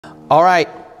All right,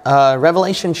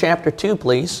 Revelation chapter 2,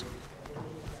 please.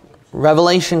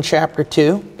 Revelation chapter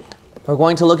 2. We're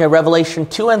going to look at Revelation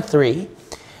 2 and 3.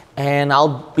 And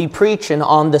I'll be preaching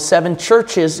on the 7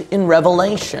 churches in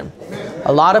Revelation.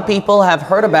 A lot of people have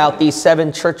heard about these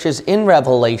 7 churches in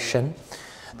Revelation.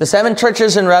 The 7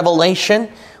 churches in Revelation,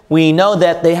 we know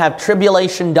that they have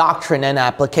tribulation doctrine and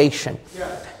application.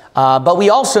 But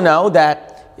we also know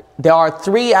that there are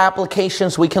 3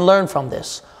 applications we can learn from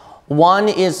this. One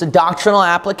is the doctrinal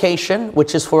application,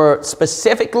 which is for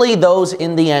specifically those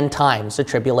in the end times, the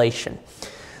tribulation.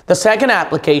 The second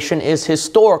application is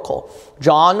historical.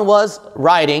 John was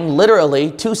writing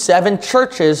literally to 7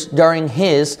 churches during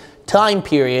his time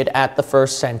period at the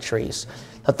first centuries.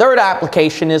 The third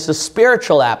application is the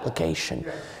spiritual application,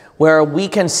 where we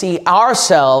can see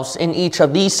ourselves in each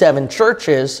of these 7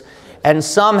 churches, and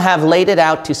some have laid it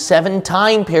out to 7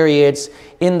 time periods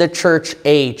in the church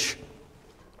age.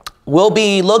 We'll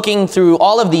be looking through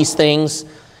all of these things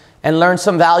and learn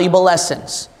some valuable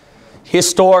lessons,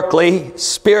 historically,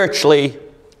 spiritually,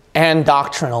 and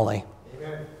doctrinally.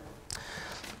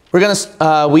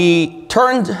 We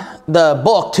turned the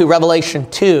book to Revelation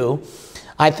 2.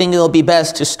 I think it'll be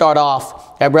best to start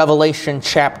off at Revelation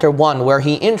chapter 1, where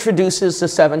he introduces the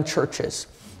 7 churches.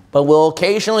 But we'll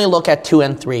occasionally look at 2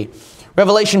 and 3.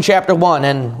 Revelation chapter 1,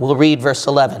 and we'll read verse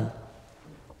 11.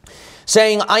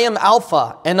 Saying, I am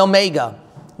Alpha and Omega,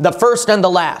 the first and the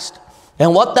last.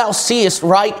 And what thou seest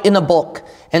write in a book,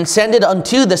 and send it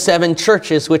unto the 7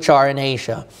 churches which are in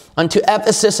Asia, unto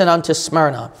Ephesus and unto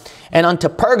Smyrna, and unto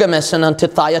Pergamos and unto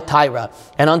Thyatira,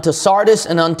 and unto Sardis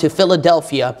and unto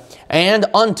Philadelphia, and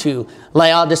unto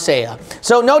Laodicea.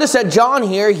 So notice that John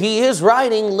here, he is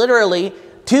writing literally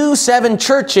to 7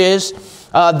 churches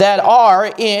that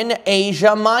are in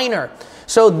Asia Minor.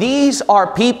 So these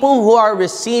are people who are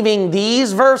receiving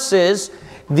these verses,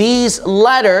 these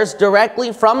letters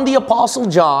directly from the Apostle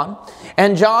John.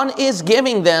 And John is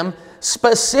giving them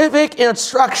specific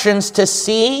instructions to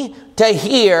see, to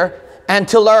hear, and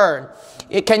to learn.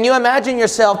 Can you imagine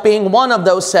yourself being one of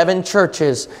those 7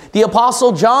 churches? The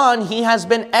Apostle John, he has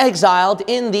been exiled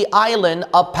in the island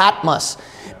of Patmos.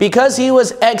 Because he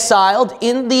was exiled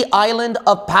in the island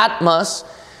of Patmos,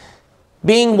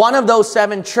 being one of those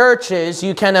 7 churches,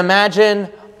 you can imagine,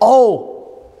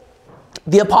 oh,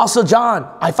 the Apostle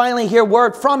John, I finally hear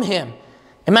word from him.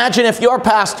 Imagine if your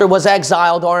pastor was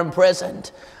exiled or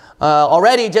imprisoned.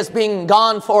 Already just being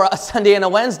gone for a Sunday and a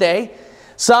Wednesday.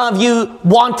 Some of you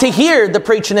want to hear the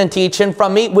preaching and teaching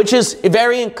from me, which is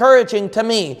very encouraging to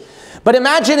me. But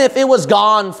imagine if it was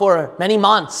gone for many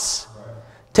months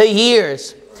to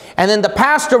years. And then the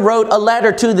pastor wrote a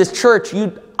letter to this church.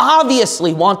 You'd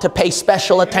obviously want to pay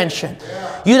special attention.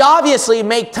 You'd obviously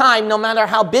make time, no matter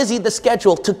how busy the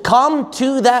schedule, to come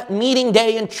to that meeting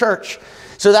day in church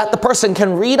so that the person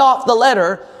can read off the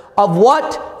letter of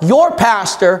what your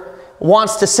pastor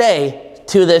wants to say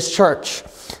to this church.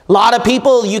 A lot of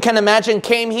people, you can imagine,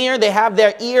 came here. They have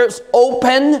their ears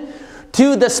open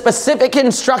to the specific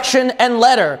instruction and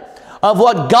letter of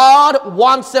what God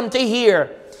wants them to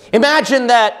hear. Imagine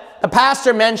that the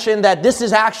pastor mentioned that this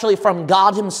is actually from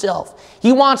God himself.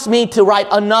 He wants me to write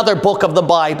another book of the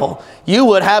Bible. You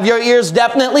would have your ears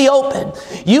definitely open.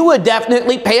 You would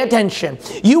definitely pay attention.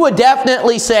 You would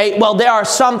definitely say, well, there are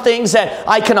some things that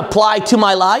I can apply to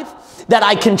my life, that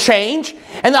I can change,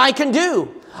 and that I can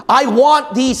do. I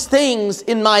want these things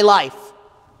in my life.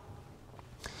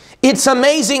 It's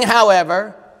amazing,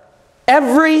 however,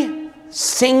 every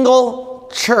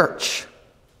single church,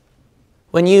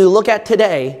 when you look at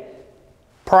today,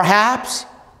 perhaps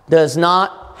does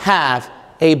not have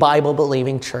a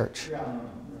Bible-believing church.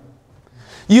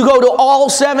 You go to all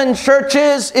 7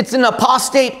 churches, it's an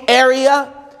apostate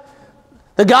area.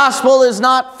 The gospel is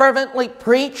not fervently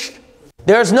preached.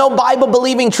 There's no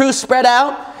Bible-believing truth spread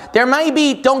out. There may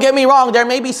be, don't get me wrong, there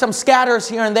may be some scatters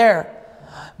here and there.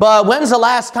 But when's the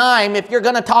last time, if you're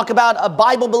going to talk about a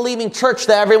Bible-believing church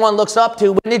that everyone looks up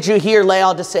to, when did you hear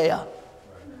Laodicea?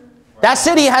 That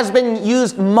city has been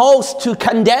used most to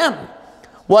condemn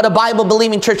what a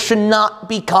Bible-believing church should not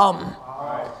become.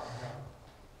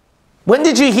 When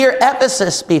did you hear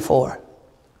Ephesus before?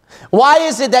 Why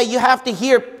is it that you have to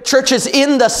hear churches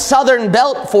in the southern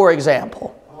belt, for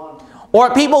example?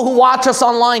 Or people who watch us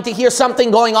online to hear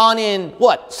something going on in,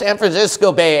 what, San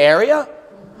Francisco Bay Area?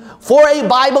 For a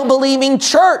Bible-believing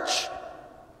church.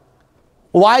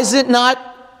 Why is it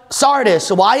not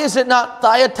Sardis? Why is it not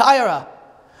Thyatira?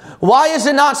 Why is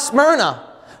it not Smyrna?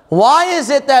 Why is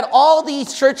it that all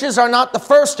these churches are not the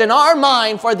first in our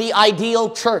mind for the ideal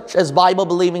church as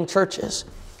Bible-believing churches?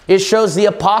 It shows the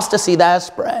apostasy that has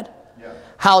spread.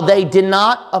 how they did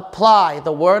not apply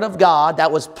the Word of God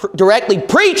that was directly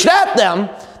preached at them.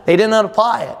 They didn't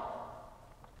apply it.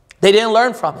 They didn't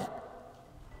learn from it.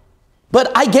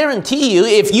 But I guarantee you,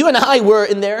 if you and I were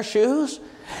in their shoes,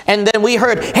 and then we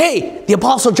heard, hey, the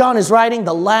Apostle John is writing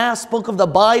the last book of the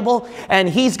Bible, and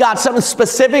he's got something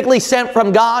specifically sent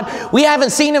from God. We haven't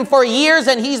seen him for years,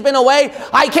 and he's been away.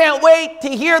 I can't wait to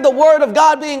hear the Word of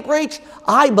God being preached.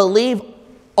 I believe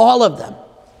all of them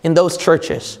in those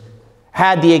churches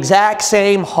had the exact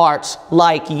same hearts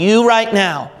like you right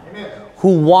now. Amen.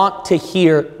 Who want to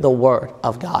hear the Word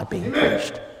of God being Amen.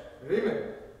 Preached. Amen.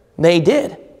 They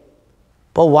did.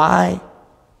 But why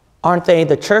aren't they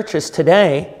the churches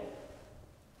today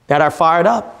that are fired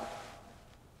up,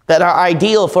 that are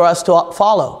ideal for us to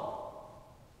follow,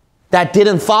 that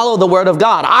didn't follow the Word of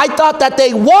God? I thought that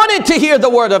they wanted to hear the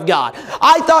Word of God.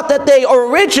 I thought that they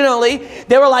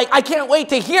were like, I can't wait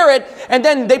to hear it. And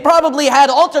then they probably had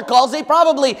altar calls. They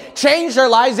probably changed their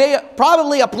lives. They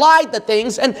probably applied the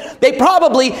things. And they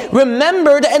probably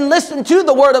remembered and listened to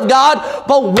the Word of God.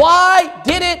 But why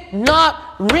did it not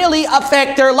really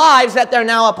affect their lives that they're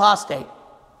now apostate?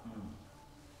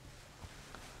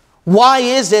 Why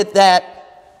is it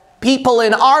that people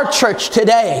in our church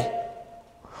today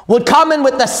would come in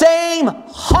with the same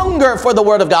hunger for the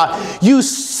Word of God? You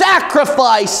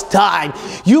sacrificed time.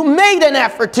 You made an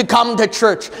effort to come to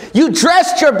church. You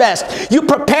dressed your best. You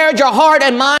prepared your heart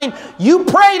and mind. You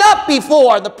prayed up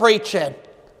before the preaching.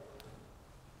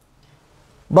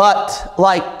 But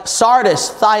like Sardis,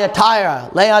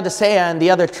 Thyatira, Laodicea, and the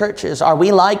other churches, are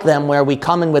we like them where we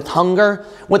come in with hunger,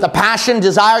 with a passion,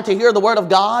 desire to hear the Word of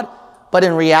God, but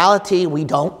in reality we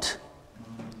don't?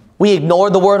 We ignore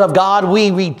the Word of God.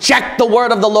 We reject the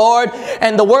Word of the Lord.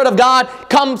 And the Word of God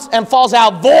comes and falls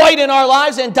out void in our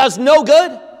lives and does no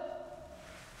good.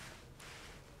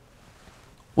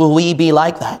 Will we be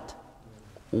like that?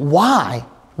 Why?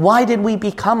 Why did we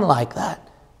become like that?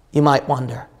 You might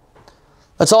wonder.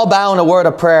 Let's all bow in a word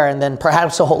of prayer, and then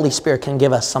perhaps the Holy Spirit can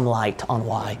give us some light on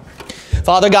why.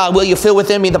 Father God, will you fill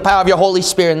within me the power of your Holy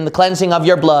Spirit and the cleansing of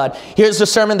your blood? Here's the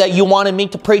sermon that you wanted me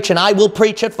to preach, and I will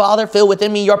preach it, Father. Fill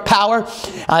within me your power.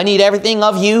 I need everything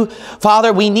of you.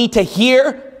 Father, we need to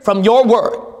hear from your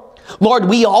word. Lord,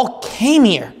 we all came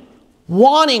here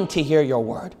wanting to hear your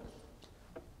word.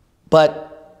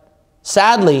 But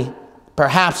sadly,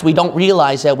 perhaps we don't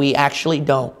realize that we actually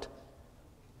don't.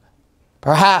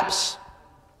 Perhaps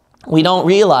we don't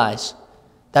realize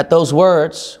that those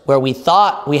words, where we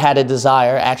thought we had a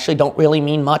desire, actually don't really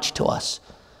mean much to us.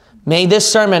 May this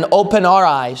sermon open our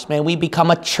eyes. May we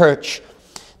become a church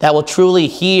that will truly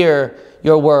hear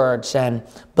your words and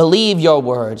believe your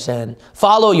words and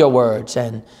follow your words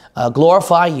and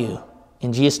glorify you.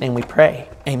 In Jesus' name we pray.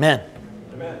 Amen.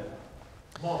 Amen.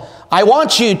 I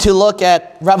want you to look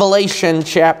at Revelation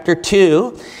chapter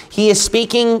 2. He is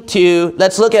speaking to,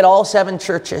 let's look at all 7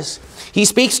 churches. He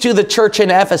speaks to the church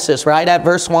in Ephesus, right, at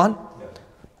verse 1? All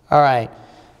right.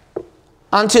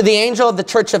 Unto the angel of the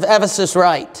church of Ephesus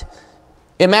write.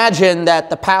 Imagine that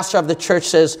the pastor of the church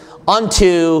says,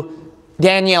 unto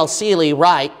Danielle Seeley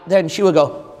write. Then she would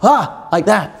go, ah, like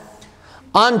that.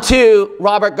 Unto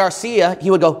Robert Garcia,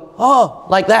 he would go, oh,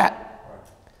 like that.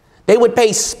 They would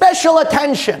pay special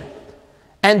attention.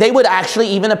 And they would actually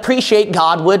even appreciate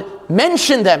God would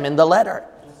mention them in the letter.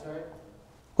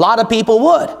 A lot of people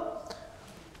would.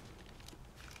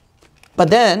 But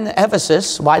then,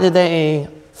 Ephesus, why did they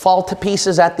fall to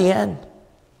pieces at the end?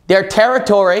 Their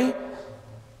territory,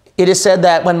 it is said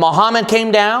that when Muhammad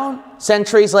came down,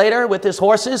 centuries later, with his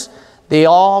horses, they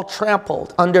all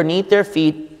trampled underneath their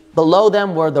feet. Below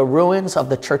them were the ruins of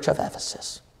the church of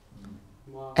Ephesus.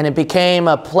 Wow. And it became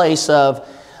a place of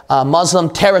Muslim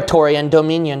territory and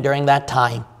dominion during that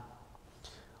time.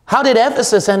 How did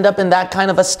Ephesus end up in that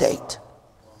kind of a state?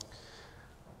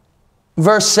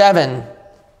 Verse 7.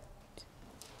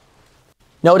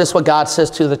 Notice what God says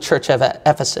to the church of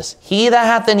Ephesus. He that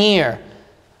hath an ear,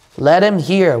 let him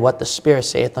hear what the Spirit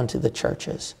saith unto the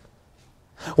churches.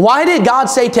 Why did God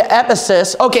say to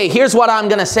Ephesus, okay, here's what I'm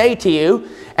going to say to you.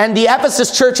 And the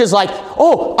Ephesus church is like,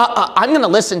 oh, I'm going to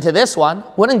listen to this one.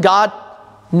 Wouldn't God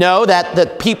know that the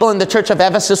people in the church of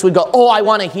Ephesus would go, oh, I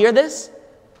want to hear this?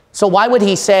 So why would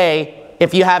he say,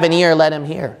 if you have an ear, let him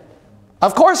hear?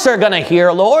 Of course they're going to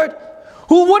hear, Lord.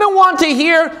 Who wouldn't want to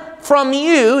hear from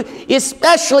you,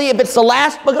 especially if it's the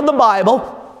last book of the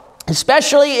Bible,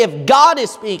 especially if God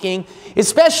is speaking,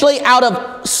 especially out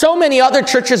of so many other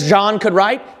churches John could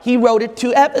write, he wrote it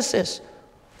to Ephesus.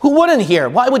 Who wouldn't hear?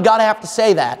 Why would God have to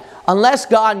say that? Unless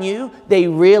God knew they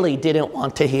really didn't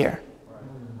want to hear.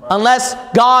 Unless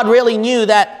God really knew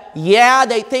that, yeah,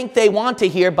 they think they want to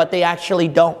hear, but they actually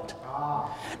don't.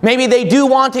 Maybe they do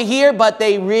want to hear, but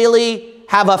they really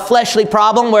have a fleshly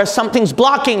problem where something's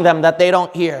blocking them that they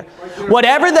don't hear.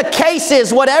 Whatever the case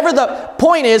is, whatever the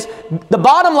point is, the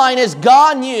bottom line is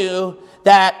God knew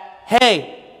that,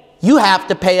 hey, you have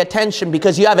to pay attention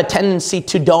because you have a tendency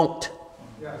to don't.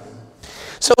 Yes.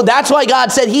 So that's why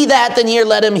God said, he that hath an ear,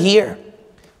 let him hear.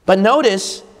 But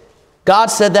notice, God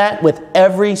said that with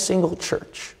every single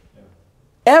church.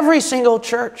 Every single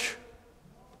church.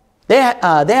 They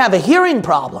have a hearing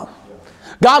problem.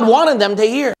 God wanted them to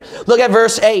hear. Look at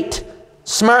verse 8.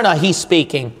 Smyrna, he's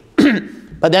speaking.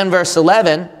 But then verse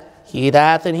 11, he that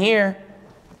hath an ear,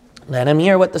 let him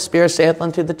hear what the Spirit saith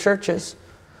unto the churches.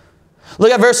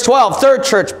 Look at verse 12, third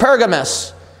church,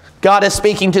 Pergamos. God is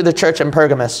speaking to the church in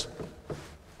Pergamos.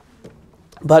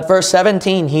 But verse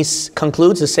 17, he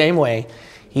concludes the same way.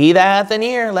 He that hath an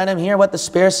ear, let him hear what the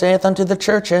Spirit saith unto the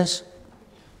churches.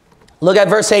 Look at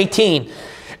verse 18.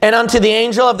 And unto the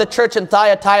angel of the church in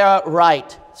Thyatira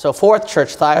write. So fourth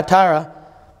church, Thyatira.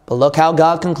 But look how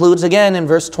God concludes again in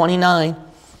verse 29.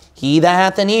 He that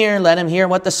hath an ear, let him hear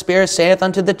what the Spirit saith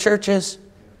unto the churches.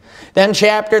 Then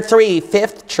chapter 3,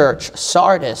 fifth church,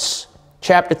 Sardis.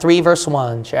 Chapter 3, verse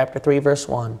 1. Chapter 3, verse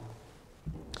 1.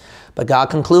 But God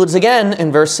concludes again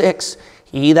in verse 6.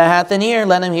 He that hath an ear,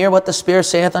 let him hear what the Spirit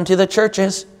saith unto the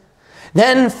churches.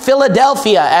 Then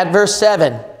Philadelphia at verse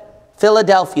 7.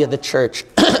 Philadelphia, the church.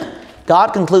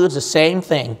 God concludes the same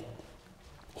thing.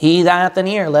 He that hath an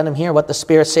ear, let him hear what the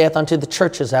Spirit saith unto the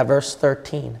churches at verse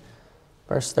 13.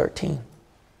 Verse 13.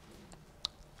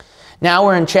 Now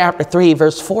we're in chapter 3,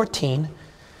 verse 14.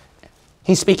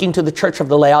 He's speaking to the church of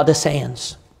the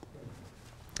Laodiceans.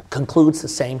 Concludes the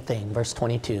same thing. Verse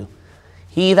 22.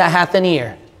 He that hath an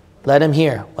ear, let him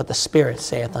hear what the Spirit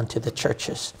saith unto the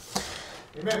churches.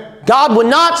 Amen. God would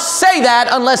not say that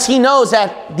unless he knows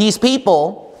that these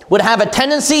people would have a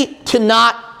tendency to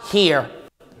not hear.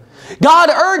 God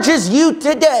urges you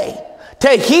today to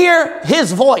hear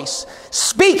his voice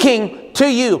speaking to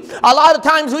you. A lot of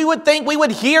times we would think we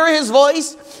would hear his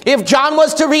voice if John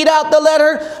was to read out the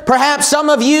letter. Perhaps some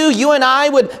of you and I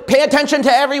would pay attention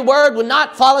to every word, would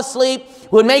not fall asleep,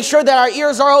 would make sure that our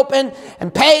ears are open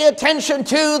and pay attention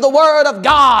to the word of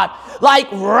God.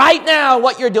 Like right now,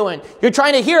 what you're doing. You're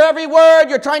trying to hear every word.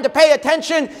 You're trying to pay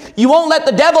attention. You won't let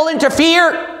the devil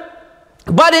interfere.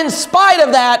 But in spite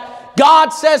of that, God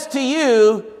says to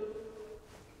you,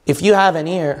 if you have an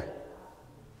ear,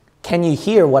 can you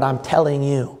hear what I'm telling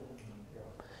you?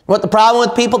 What the problem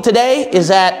with people today is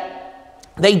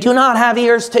that they do not have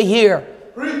ears to hear.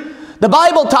 The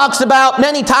Bible talks about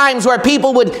many times where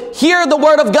people would hear the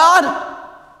word of God,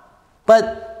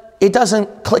 but it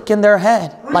doesn't click in their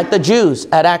head like the Jews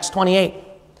at Acts 28.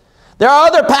 There are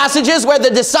other passages where the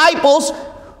disciples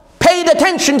paid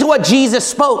attention to what Jesus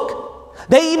spoke.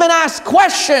 They even asked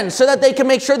questions so that they can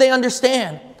make sure they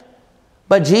understand.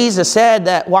 But Jesus said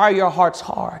that, why are your hearts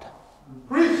hard?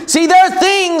 See, there are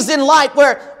things in life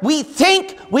where we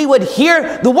think we would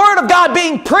hear the word of God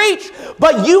being preached,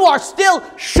 but you are still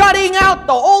shutting out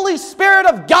the Holy Spirit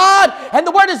of God, and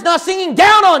the word is not singing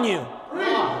down on you.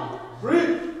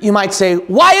 You might say,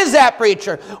 why is that,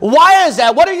 preacher? Why is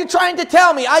that? What are you trying to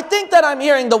tell me? I think that I'm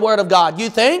hearing the word of God. You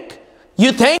think?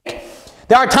 You think?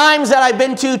 There are times that I've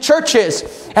been to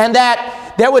churches and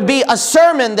that there would be a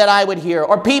sermon that I would hear,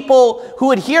 or people who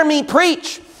would hear me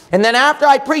preach. And then after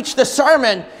I preached the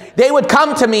sermon, they would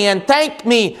come to me and thank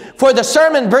me for the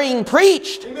sermon being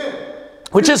preached. Amen.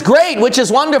 Which is great, which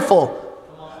is wonderful.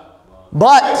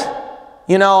 But,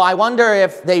 you know, I wonder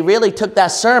if they really took that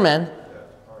sermon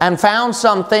and found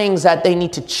some things that they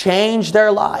need to change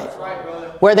their life,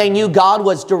 where they knew God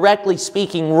was directly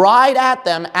speaking right at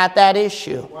them at that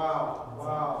issue.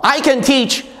 I can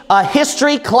teach a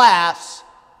history class,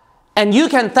 and you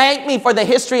can thank me for the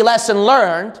history lesson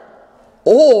learned,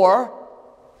 or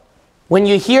when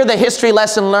you hear the history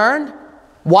lesson learned,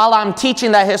 while I'm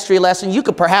teaching that history lesson, you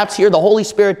could perhaps hear the Holy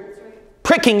Spirit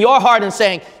pricking your heart and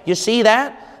saying, you see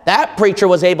that? That preacher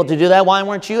was able to do that. Why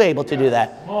weren't you able to do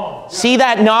that? See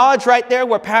that knowledge right there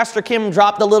where Pastor Kim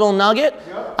dropped a little nugget?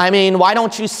 I mean, why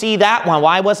don't you see that one?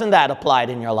 Why wasn't that applied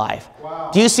in your life?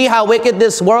 Do you see how wicked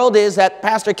this world is that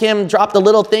Pastor Kim dropped a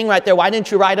little thing right there? Why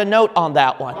didn't you write a note on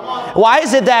that one? Why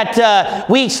is it that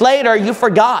weeks later you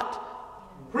forgot?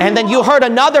 And then you heard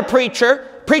another preacher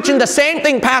preaching the same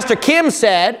thing Pastor Kim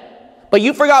said, but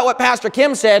you forgot what Pastor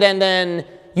Kim said, and then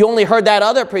you only heard that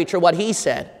other preacher, what he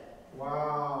said.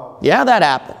 Wow. Yeah, that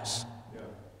happens. Yeah.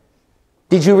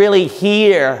 Did you really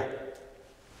hear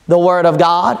the word of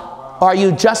God? Wow. Or are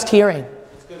you just hearing?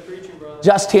 That's good preaching, brother.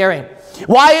 Just hearing.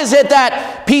 Why is it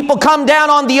that people come down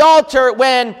on the altar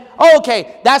when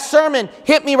okay, that sermon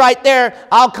hit me right there,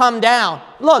 I'll come down.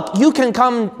 Look, you can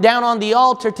come down on the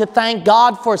altar to thank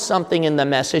God for something in the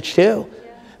message too.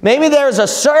 Maybe there's a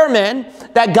sermon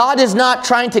that God is not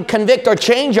trying to convict or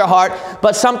change your heart,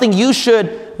 but something you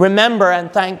should remember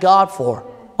and thank God for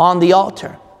on the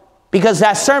altar. Because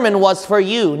that sermon was for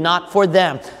you, not for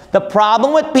them. The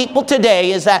problem with people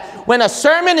today is that when a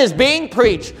sermon is being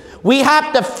preached, we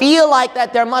have to feel like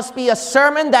that there must be a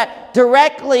sermon that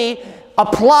directly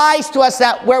applies to us,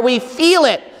 that where we feel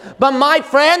it. But my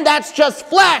friend, that's just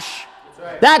flesh.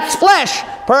 That's flesh.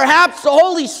 Perhaps the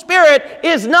Holy Spirit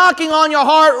is knocking on your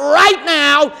heart right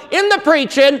now in the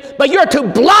preaching, but you're too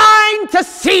blind to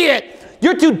see it.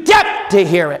 You're too deaf to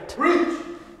hear it. Preach.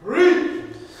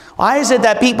 Why is it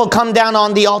that people come down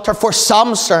on the altar for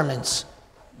some sermons?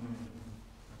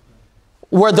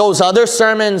 Were those other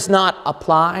sermons not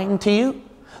applying to you?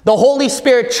 The Holy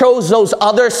Spirit chose those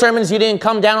other sermons you didn't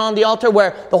come down on the altar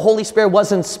where the Holy Spirit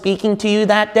wasn't speaking to you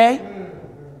that day?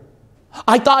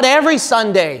 I thought every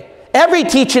Sunday, every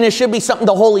teaching, it should be something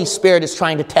the Holy Spirit is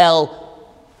trying to tell,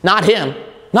 not him,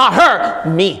 not her,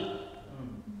 me.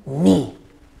 Me.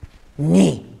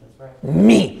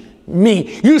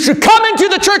 You should come into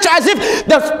the church as if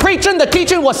the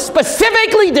teaching was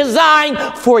specifically designed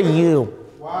for you.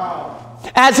 Wow.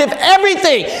 As if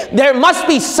everything, there must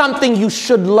be something you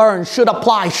should learn, should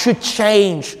apply, should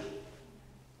change,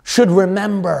 should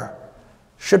remember,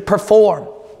 should perform.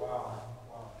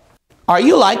 Are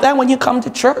you like that when you come to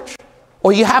church?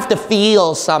 Or you have to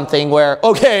feel something where,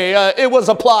 okay, it was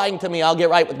applying to me, I'll get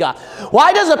right with God.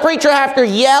 Why does a preacher have to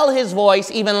yell his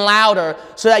voice even louder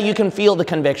so that you can feel the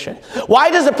conviction? Why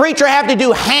does a preacher have to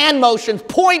do hand motions,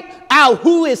 point out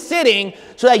who is sitting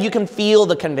so that you can feel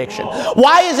the conviction?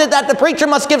 Why is it that the preacher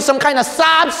must give some kind of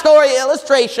sob story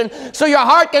illustration so your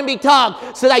heart can be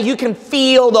tugged so that you can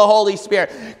feel the Holy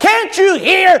Spirit? Can't you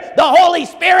hear the Holy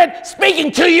Spirit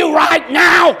speaking to you right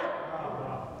now?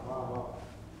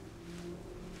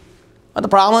 But the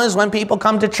problem is when people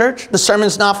come to church, the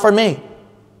sermon's not for me.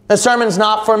 The sermon's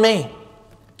not for me.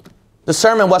 The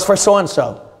sermon was for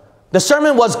so-and-so. The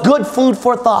sermon was good food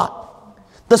for thought.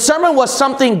 The sermon was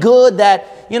something good that,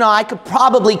 I could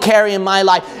probably carry in my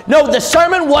life. No, the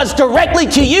sermon was directly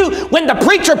to you. When the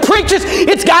preacher preaches,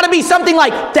 it's got to be something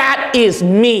like, that is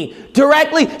me.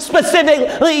 Directly,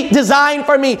 specifically designed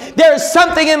for me. There is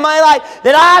something in my life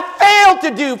that I failed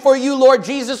to do for you, Lord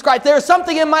Jesus Christ. There is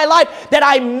something in my life that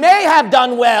I may have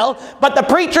done well, but the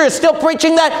preacher is still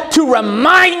preaching that to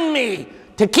remind me,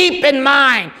 to keep in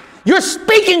mind. You're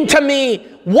speaking to me.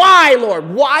 Why, Lord?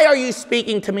 Why are you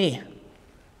speaking to me?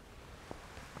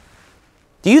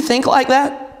 Do you think like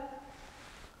that?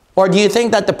 Or do you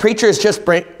think that the preacher is just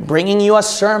bringing you a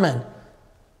sermon,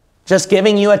 just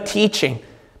giving you a teaching,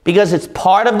 because it's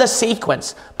part of the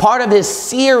sequence, part of his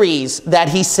series that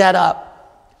he set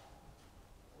up?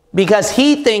 Because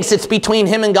he thinks it's between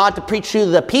him and God to preach to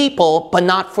the people, but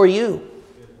not for you.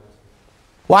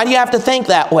 Why do you have to think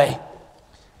that way?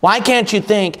 Why can't you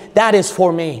think, that is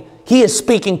for me? He is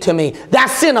speaking to me. That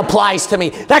sin applies to me.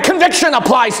 That conviction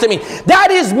applies to me. That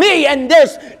is me, and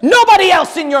there's nobody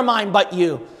else in your mind but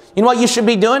you. You know what you should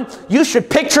be doing? You should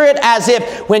picture it as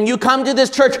if when you come to this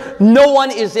church, no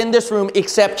one is in this room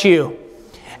except you.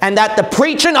 And that the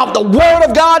preaching of the Word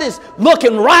of God is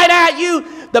looking right at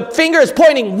you. The finger is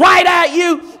pointing right at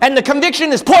you. And the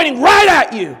conviction is pointing right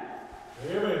at you.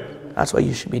 Amen. That's what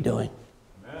you should be doing.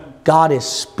 Amen. God is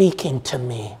speaking to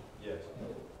me.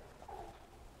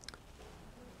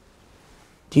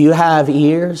 Do you have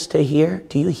ears to hear?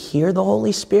 Do you hear the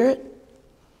Holy Spirit?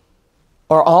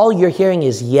 Or all you're hearing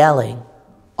is yelling?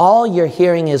 All you're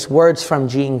hearing is words from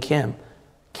Gene Kim.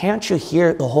 Can't you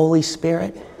hear the Holy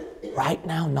Spirit right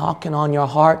now knocking on your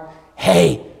heart?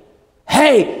 Hey,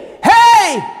 hey,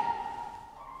 hey!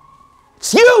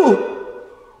 It's you!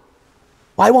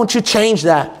 Why won't you change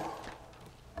that?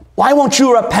 Why won't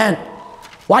you repent?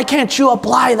 Why can't you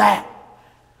apply that?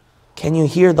 Can you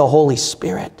hear the Holy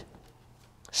Spirit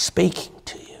speaking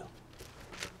to you?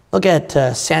 Look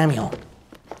at Samuel.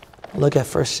 Look at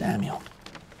 1 Samuel.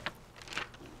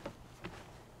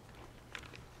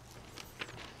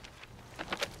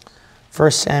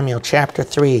 First Samuel chapter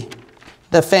 3.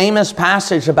 The famous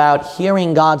passage about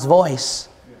hearing God's voice.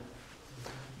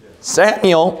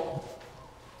 Samuel,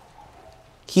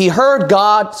 he heard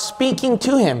God speaking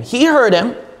to him. He heard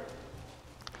him.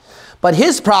 But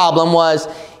his problem was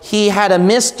he had a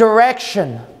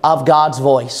misdirection of God's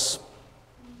voice.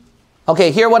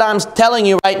 Okay, hear what I'm telling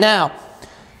you right now.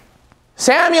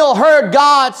 Samuel heard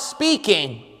God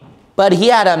speaking, but he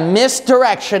had a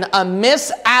misdirection, a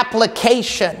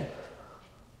misapplication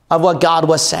of what God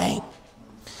was saying.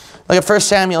 Look at 1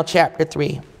 Samuel chapter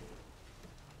 3.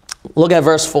 Look at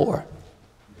verse 4.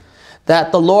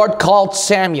 That the Lord called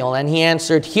Samuel, and he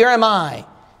answered, Here am I.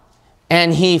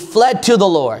 And he fled to the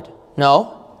Lord.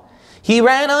 No. He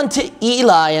ran unto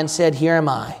Eli and said, Here am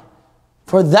I.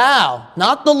 For thou,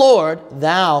 not the Lord,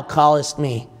 thou callest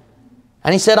me.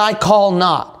 And he said, I call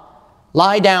not.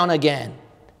 Lie down again.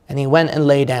 And he went and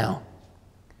lay down.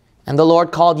 And the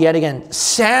Lord called yet again,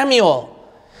 Samuel.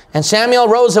 And Samuel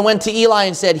rose and went to Eli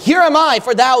and said, Here am I,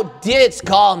 for thou didst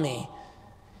call me.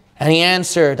 And he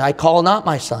answered, I call not,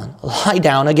 my son. Lie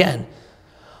down again.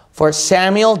 For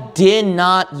Samuel did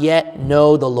not yet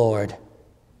know the Lord,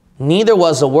 neither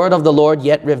was the word of the Lord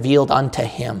yet revealed unto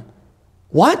him.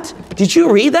 What? Did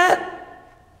you read that?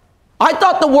 I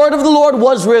thought the word of the Lord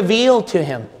was revealed to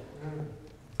him.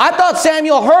 I thought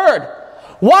Samuel heard.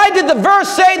 Why did the verse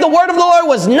say the word of the Lord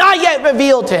was not yet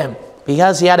revealed to him?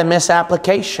 Because he had a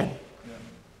misapplication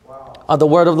of the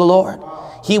word of the Lord.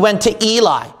 He went to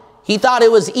Eli. He thought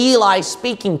it was Eli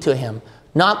speaking to him,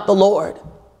 not the Lord.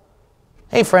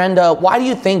 Hey friend, why do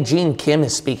you think Gene Kim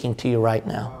is speaking to you right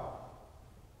now?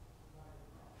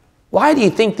 Why do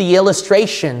you think the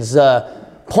illustrations,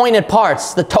 pointed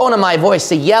parts, the tone of my voice,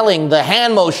 the yelling, the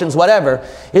hand motions, whatever,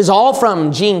 is all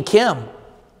from Gene Kim?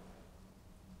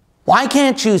 Why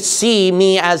can't you see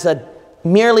me as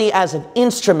merely as an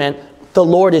instrument the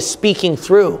Lord is speaking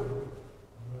through,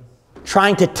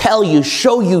 trying to tell you,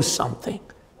 show you something?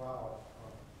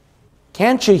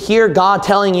 Can't you hear God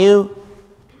telling you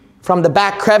from the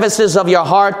back crevices of your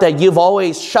heart that you've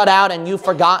always shut out and you've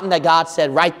forgotten that God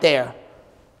said, right there.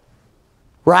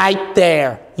 Right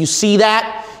there. You see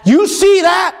that? You see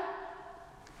that?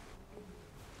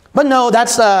 But no,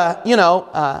 that's,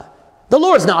 the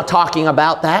Lord's not talking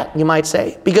about that, you might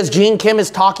say, because Gene Kim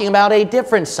is talking about a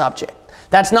different subject.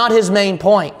 That's not his main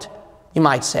point, you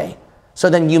might say. So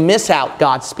then you miss out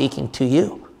God speaking to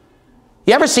you.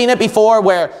 You ever seen it before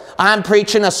where I'm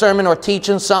preaching a sermon or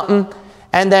teaching something,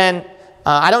 and then,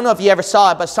 I don't know if you ever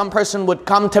saw it, but some person would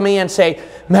come to me and say,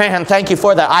 man, thank you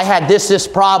for that. I had this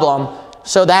problem,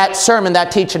 so that sermon,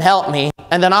 that teaching helped me.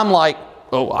 And then I'm like,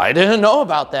 oh, I didn't know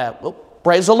about that. Well,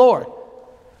 praise the Lord.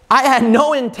 I had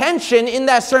no intention in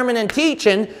that sermon and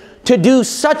teaching to do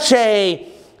such a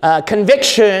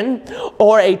conviction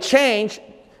or a change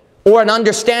or an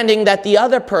understanding that the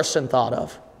other person thought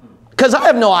of. Because I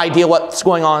have no idea what's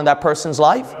going on in that person's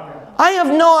life. I have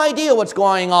no idea what's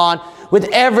going on with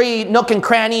every nook and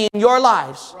cranny in your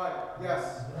lives. Right.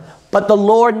 Yes. But the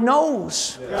Lord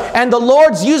knows. Yes. And the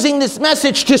Lord's using this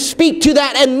message to speak to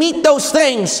that and meet those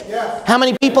things. Yes. How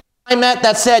many people I met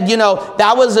that said,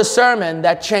 that was a sermon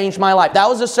that changed my life. That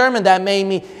was a sermon that made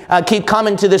me keep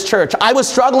coming to this church. I was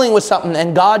struggling with something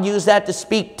and God used that to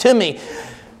speak to me.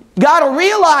 You got to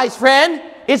realize, friend,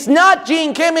 it's not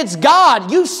Gene Kim, it's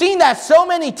God. You've seen that so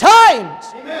many times.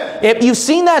 Amen. If you've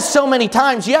seen that so many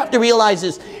times, you have to realize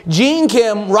this. Gene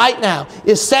Kim right now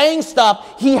is saying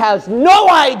stuff he has no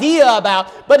idea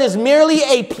about, but is merely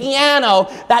a piano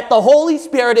that the Holy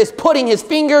Spirit is putting his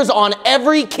fingers on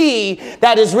every key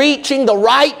that is reaching the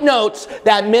right notes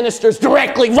that ministers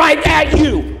directly right at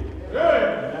you.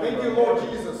 Thank you, Lord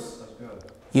Jesus.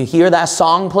 You hear that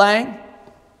song playing?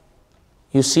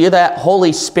 You see that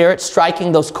Holy Spirit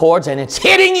striking those chords and it's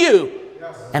hitting you.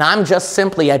 Yes. And I'm just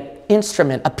simply an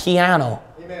instrument, a piano.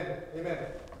 Amen. Amen.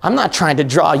 I'm not trying to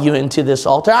draw you into this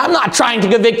altar. I'm not trying to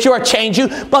convict you or change you,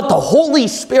 but the Holy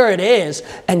Spirit is,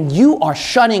 and you are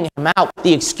shutting him out with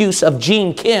the excuse of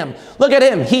Gene Kim. Look at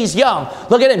him. He's young.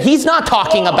 Look at him. He's not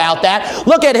talking about that.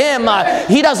 Look at him.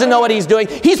 He doesn't know what he's doing.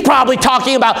 He's probably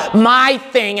talking about my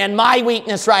thing and my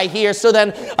weakness right here, so then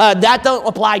that don't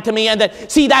apply to me. And then,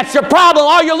 see, that's your problem.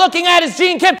 All you're looking at is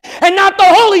Gene Kim and not the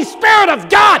Holy Spirit of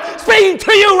God speaking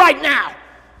to you right now.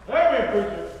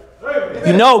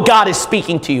 You know God is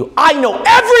speaking to you. I know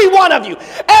every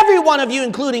one of you,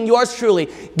 including yours truly.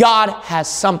 God has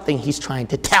something he's trying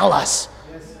to tell us.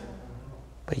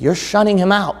 But you're shutting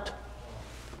him out.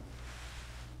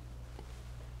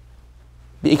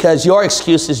 Because your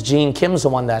excuse is Gene Kim's the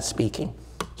one that's speaking.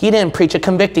 He didn't preach it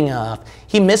convicting enough.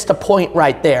 He missed a point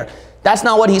right there. That's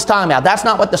not what he's talking about. That's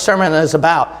not what the sermon is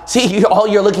about. See, all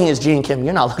you're looking is Gene Kim.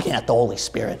 You're not looking at the Holy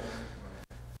Spirit.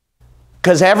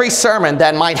 Because every sermon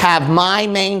that might have my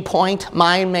main point,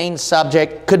 my main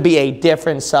subject, could be a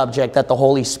different subject that the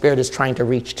Holy Spirit is trying to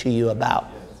reach to you about,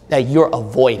 that you're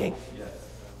avoiding.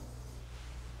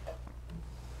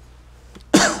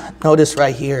 Notice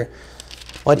right here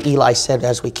what Eli said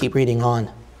as we keep reading on.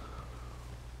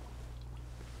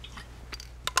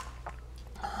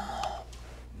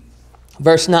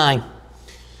 Verse 9.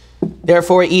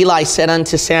 Therefore Eli said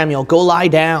unto Samuel, Go lie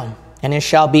down, And it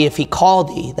shall be, if he call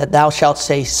thee, that thou shalt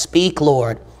say, Speak,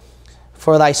 Lord,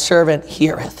 for thy servant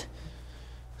heareth.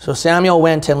 So Samuel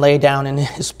went and lay down in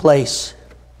his place.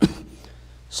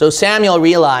 So Samuel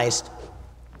realized,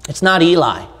 it's not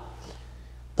Eli.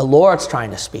 The Lord's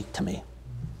trying to speak to me.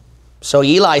 So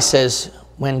Eli says,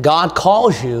 when God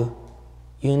calls you,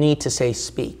 you need to say,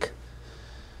 Speak.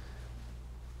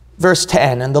 Verse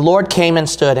 10, and the Lord came and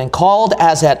stood and called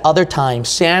as at other times,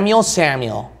 Samuel,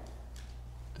 Samuel.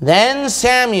 Then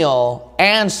Samuel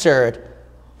answered,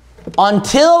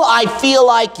 until I feel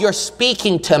like you're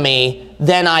speaking to me,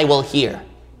 then I will hear.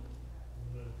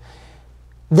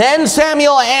 Then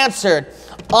Samuel answered,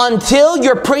 until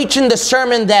you're preaching the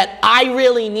sermon that I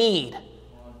really need,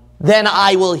 then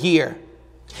I will hear.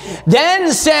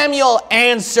 Then Samuel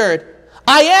answered,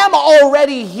 I am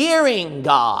already hearing,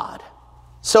 God,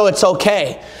 so it's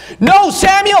okay. No,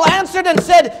 Samuel answered and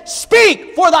said,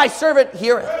 Speak, for thy servant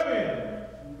heareth.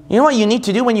 You know what you need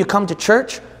to do when you come to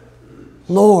church?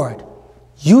 Lord,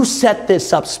 you set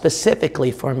this up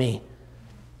specifically for me.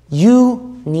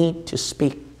 You need to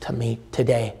speak to me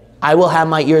today. I will have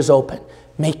my ears open.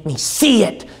 Make me see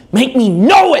it. Make me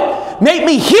know it. Make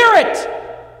me hear it.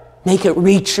 Make it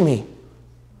reach me.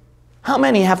 How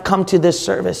many have come to this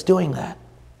service doing that?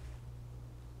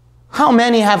 How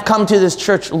many have come to this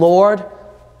church, Lord?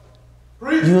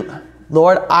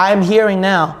 Lord, I'm hearing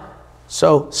now,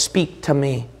 so speak to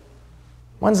me.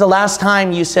 When's the last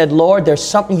time you said, Lord, there's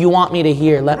something you want me to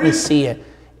hear. Let me see it.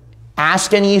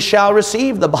 Ask and ye shall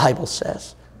receive, the Bible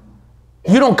says.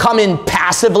 You don't come in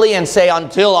passively and say,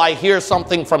 until I hear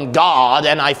something from God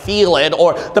and I feel it,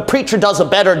 or the preacher does a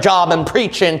better job in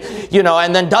preaching,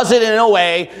 and then does it in a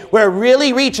way where it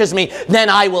really reaches me, then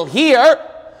I will hear.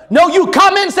 No, you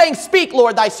come in saying, Speak,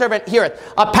 Lord, thy servant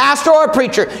heareth. A pastor or a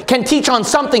preacher can teach on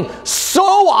something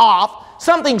so off,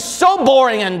 something so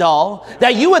boring and dull,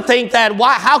 that you would think that,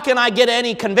 how can I get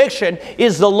any conviction?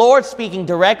 Is the Lord speaking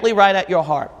directly right at your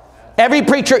heart? Every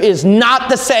preacher is not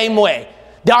the same way.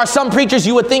 There are some preachers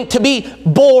you would think to be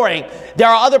boring. There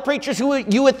are other preachers who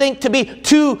you would think to be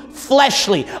too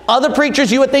fleshly. Other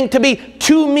preachers you would think to be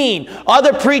too mean.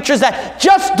 Other preachers that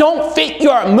just don't fit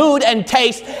your mood and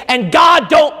taste, and God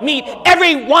don't meet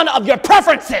every one of your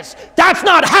preferences. That's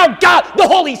not how God, the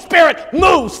Holy Spirit,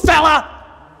 moves, fella.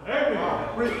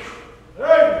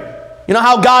 You know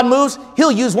how God moves?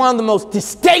 He'll use one of the most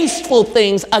distasteful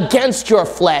things against your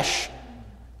flesh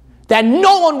that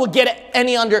no one will get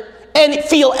and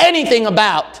feel anything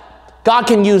about. God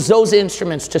can use those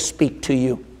instruments to speak to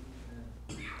you.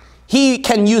 He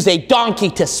can use a donkey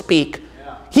to speak.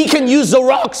 He can use the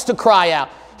rocks to cry out.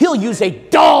 He'll use a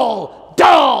dull,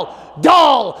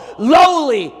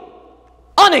 lowly,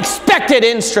 unexpected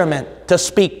instrument to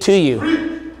speak to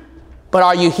you. But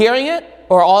are you hearing it?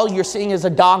 Or all you're seeing is a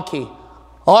donkey?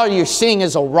 All you're seeing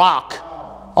is a rock?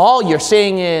 All you're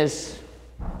seeing is...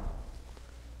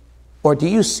 Or do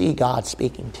you see God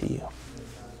speaking to you?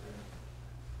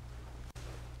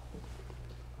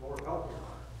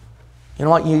 You know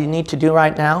what you need to do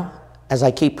right now as I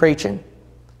keep preaching?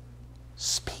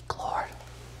 Speak, Lord.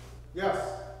 Yes.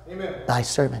 Amen. Thy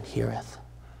servant heareth.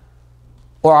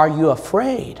 Or are you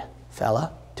afraid,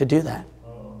 fella, to do that?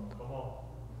 Come on.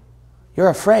 You're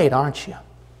afraid, aren't you?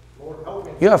 Lord, help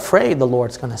me. You're afraid the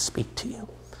Lord's going to speak to you.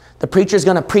 The preacher's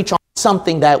going to preach on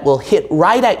something that will hit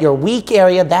right at your weak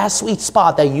area, that sweet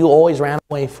spot that you always ran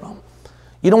away from.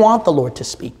 You don't want the Lord to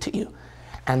speak to you.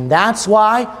 And that's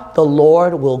why the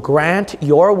Lord will grant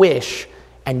your wish,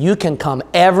 and you can come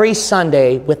every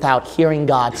Sunday without hearing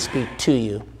God speak to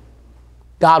you.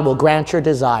 God will grant your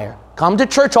desire. Come to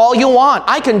church all you want.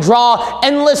 I can draw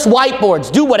endless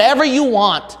whiteboards. Do whatever you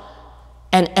want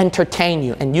and entertain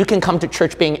you. And you can come to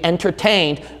church being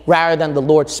entertained rather than the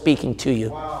Lord speaking to you.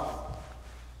 Wow.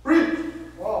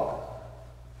 Wow.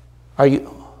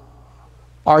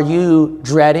 Are you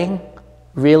dreading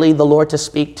really the Lord to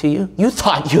speak to you? You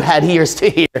thought you had ears to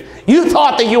hear. You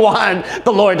thought that you wanted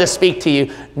the Lord to speak to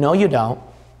you. No, you don't.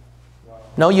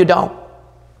 No, you don't.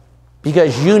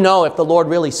 Because you know if the Lord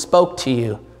really spoke to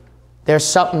you, there's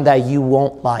something that you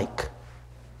won't like.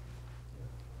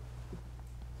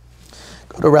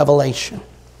 Go to Revelation.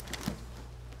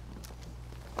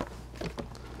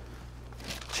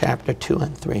 Chapter 2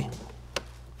 and 3.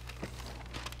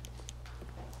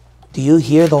 Do you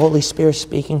hear the Holy Spirit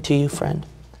speaking to you, friend?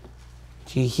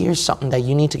 Do you hear something that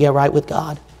you need to get right with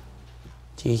God?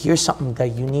 Do you hear something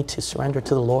that you need to surrender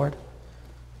to the Lord?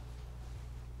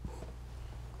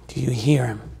 Do you hear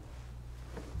Him?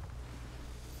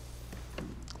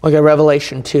 Look at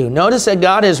Revelation 2. Notice that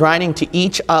God is writing to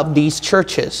each of these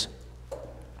churches.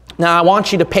 Now, I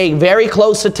want you to pay very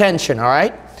close attention, all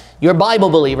right? You're Bible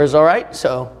believers, all right?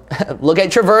 So look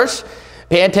at your verse.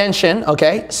 Pay attention,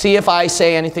 okay? See if I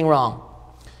say anything wrong.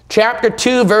 Chapter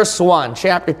 2, verse 1.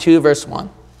 Chapter 2, verse 1.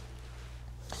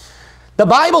 The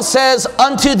Bible says,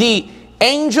 unto the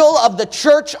angel of the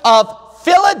church of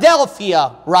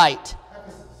Philadelphia write.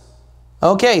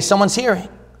 Okay, someone's hearing.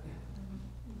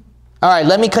 All right,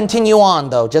 let me continue on,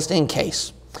 though, just in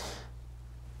case.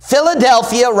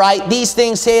 Philadelphia write, these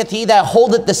things saith he that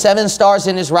holdeth the 7 stars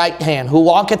in his right hand, who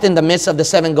walketh in the midst of the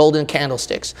 7 golden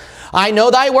candlesticks. I know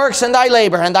thy works and thy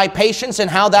labor, and thy patience, and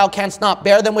how thou canst not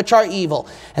bear them which are evil.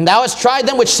 And thou hast tried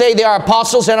them which say they are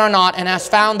apostles and are not, and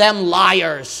hast found them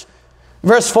liars.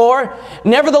 Verse 4,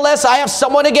 nevertheless I have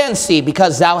somewhat against thee,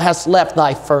 because thou hast left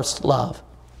thy first love.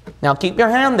 Now keep your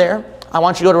hand there. I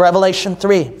want you to go to Revelation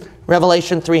 3.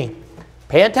 Revelation 3.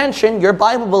 Pay attention. You're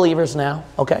Bible believers now,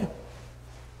 okay?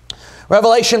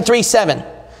 Revelation 3:7.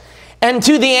 And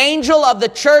to the angel of the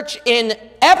church in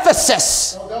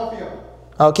Ephesus. Philadelphia.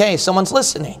 Okay, someone's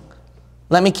listening.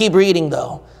 Let me keep reading,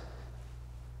 though.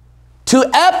 To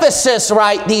Ephesus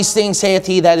write, these things saith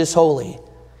he that is holy,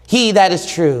 he that is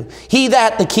true, he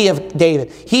that the key of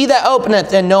David, he that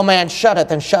openeth and no man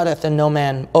shutteth, and shutteth and no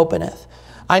man openeth.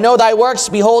 I know thy works.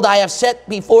 Behold, I have set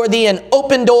before thee an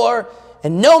open door,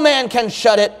 and no man can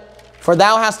shut it. For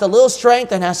thou hast a little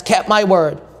strength, and hast kept my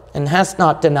word, and hast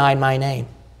not denied my name.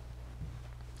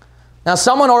 Now,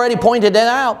 someone already pointed it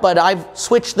out, but I've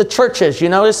switched the churches. You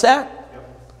notice that?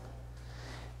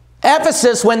 Yep.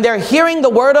 Ephesus, when they're hearing the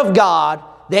word of God,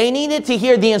 they needed to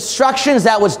hear the instructions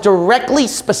that was directly,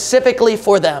 specifically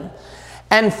for them.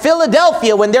 And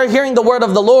Philadelphia, when they're hearing the word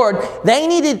of the Lord, they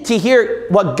needed to hear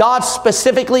what God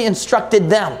specifically instructed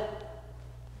them.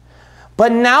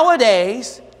 But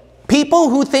nowadays, people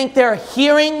who think they're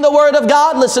hearing the word of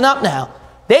God, listen up now.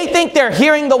 They think they're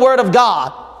hearing the word of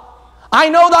God. I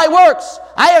know thy works.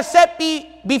 I have set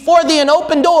before thee an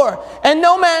open door, and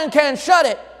no man can shut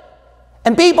it.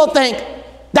 And people think,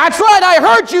 that's right, I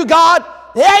heard you, God.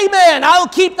 Amen. I'll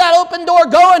keep that open door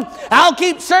going. I'll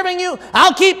keep serving you.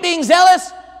 I'll keep being zealous.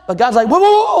 But God's like, whoa,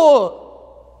 whoa,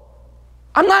 whoa.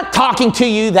 I'm not talking to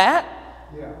you that.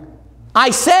 Yeah.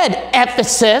 I said,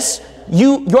 Ephesus,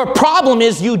 your problem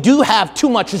is you do have too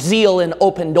much zeal in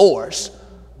open doors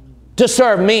to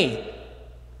serve me.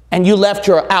 And you left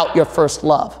your first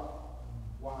love.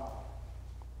 Wow.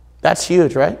 That's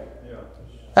huge, right? Yeah.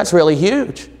 That's really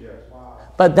huge.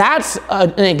 But that's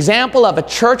an example of a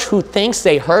church who thinks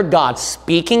they heard God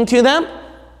speaking to them.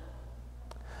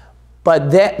 But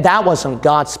that wasn't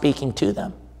God speaking to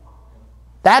them.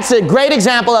 That's a great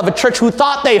example of a church who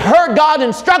thought they heard God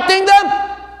instructing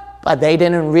them, but they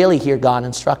didn't really hear God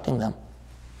instructing them.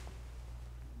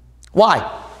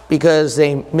 Why? Because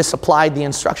they misapplied the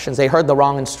instructions. They heard the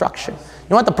wrong instruction. You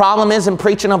know what the problem is in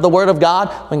preaching of the Word of God?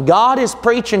 When God is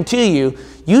preaching to you,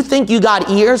 you think you got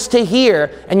ears to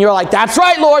hear, and you're like, that's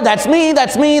right, Lord, that's me,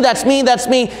 that's me, that's me, that's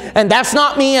me, and that's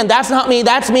not me, and that's not me,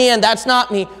 that's me, and that's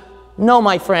not me. No,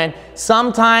 my friend,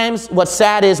 sometimes what's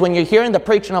sad is when you're hearing the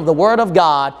preaching of the Word of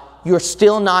God, you're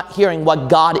still not hearing what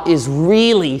God is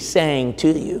really saying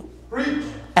to you. Preach.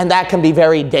 And that can be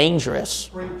very dangerous.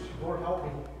 Preach. Lord, help me.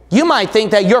 You might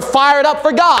think that you're fired up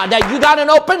for God, that you got an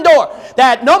open door,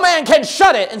 that no man can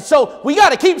shut it. And so we got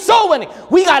to keep soul winning.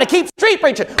 We got to keep street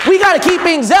preaching. We got to keep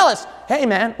being zealous. Hey,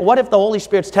 man, what if the Holy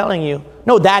Spirit's telling you,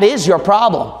 no, that is your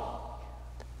problem.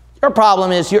 Your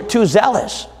problem is you're too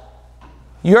zealous.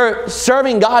 You're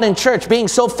serving God in church, being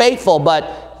so faithful,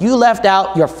 but you left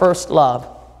out your first love.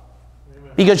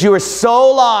 Amen. Because you were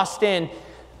so lost in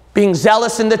being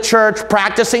zealous in the church,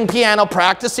 practicing piano,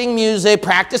 practicing music,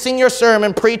 practicing your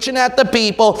sermon, preaching at the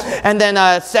people, and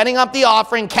then setting up the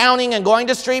offering, counting and going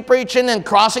to street preaching and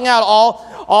crossing out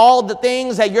all the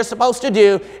things that you're supposed to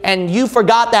do, and you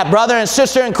forgot that brother and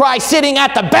sister in Christ sitting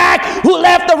at the back who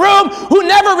left the room, who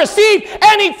never received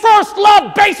any first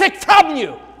love basics from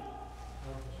you.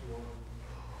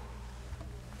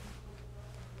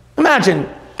 Imagine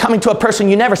coming to a person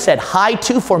you never said hi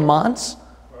to for months.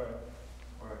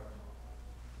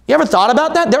 You ever thought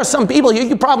about that? There are some people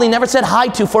you probably never said hi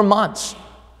to for months.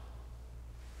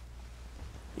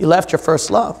 You left your first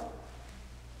love.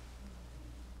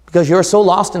 Because you're so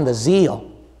lost in the zeal.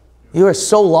 You are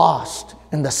so lost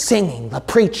in the singing, the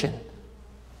preaching.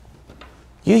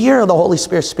 You hear the Holy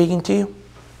Spirit speaking to you?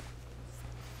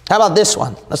 How about this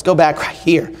one? Let's go back right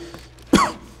here.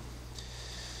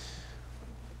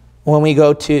 When we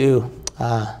go to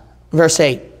verse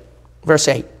 8. Verse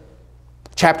 8.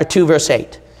 Chapter 2, verse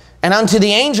 8. And unto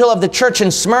the angel of the church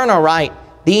in Smyrna write,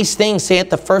 these things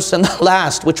saith the first and the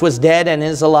last, which was dead and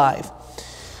is alive.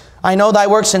 I know thy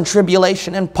works in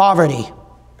tribulation and poverty.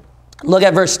 Look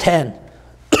at verse 10.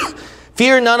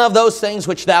 Fear none of those things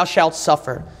which thou shalt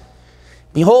suffer.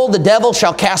 Behold, the devil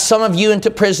shall cast some of you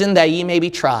into prison, that ye may be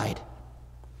tried.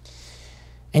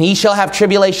 And ye shall have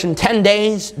tribulation 10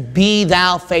 days. Be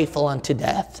thou faithful unto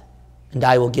death, and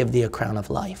I will give thee a crown of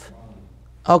life.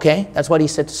 Okay, that's what he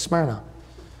said to Smyrna.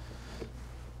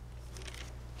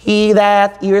 He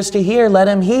that hath ears to hear, let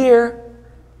him hear.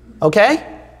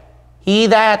 Okay? He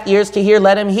that hath ears to hear,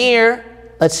 let him hear.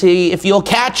 Let's see if you'll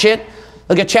catch it.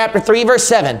 Look at chapter 3, verse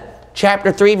 7.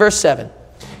 Chapter 3, verse 7.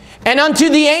 And unto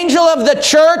the angel of the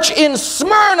church in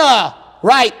Smyrna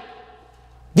write,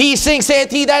 these things saith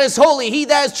he that is holy, he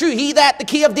that is true, he that the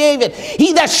key of David,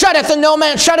 he that shutteth and no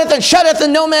man shutteth, and shutteth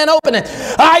and no man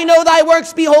openeth. I know thy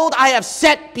works, behold, I have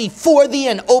set before thee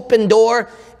an open door,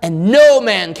 and no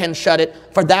man can shut it,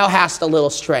 for thou hast a little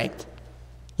strength.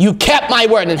 You kept my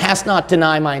word and hast not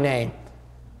denied my name.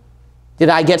 Did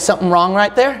I get something wrong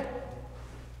right there?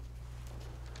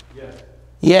 Yes.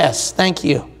 Yes, thank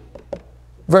you.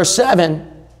 Verse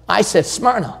 7, I said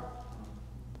Smyrna.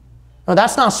 No,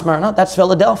 that's not Smyrna, that's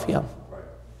Philadelphia. Right.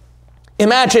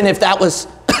 Imagine if that was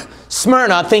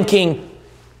Smyrna thinking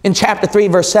in chapter 3,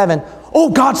 verse 7,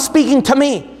 oh, God's speaking to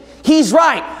me. He's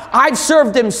right. I've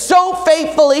served him so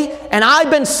faithfully, and I've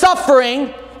been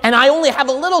suffering, and I only have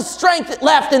a little strength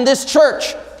left in this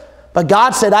church. But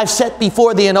God said, I've set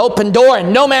before thee an open door,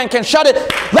 and no man can shut it.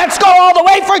 Let's go all the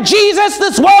way for Jesus.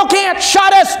 This world can't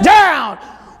shut us down.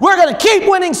 We're going to keep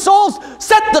winning souls,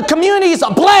 set the communities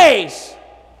ablaze.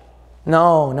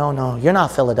 No, no, no. You're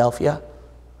not Philadelphia.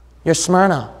 You're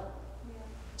Smyrna.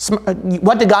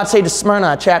 What did God say to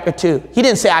Smyrna in chapter 2? He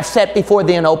didn't say, I've set before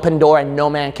thee an open door and no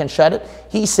man can shut it.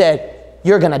 He said,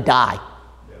 you're going to die.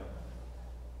 Yeah.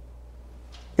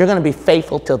 You're going to be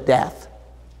faithful till death.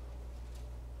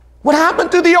 What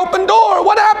happened to the open door?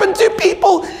 What happened to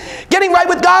people getting right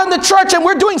with God in the church and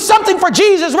we're doing something for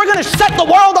Jesus? We're going to set the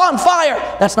world on fire.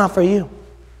 That's not for you.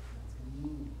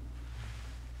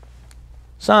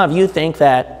 Some of you think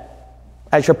that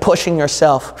as you're pushing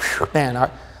yourself, man,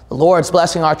 the Lord's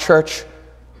blessing our church.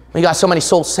 We got so many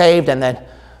souls saved, and then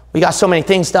we got so many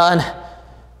things done.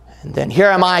 And then here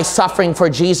am I suffering for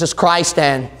Jesus Christ,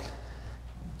 and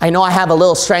I know I have a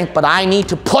little strength, but I need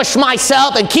to push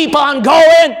myself and keep on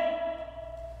going.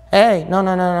 Hey, no,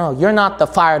 no, no, no. You're not the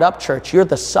fired up church. You're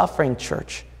the suffering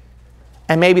church.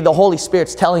 And maybe the Holy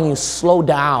Spirit's telling you, slow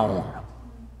down.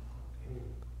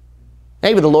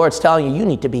 Maybe the Lord's telling you, you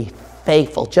need to be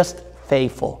faithful, just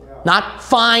faithful. Not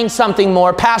find something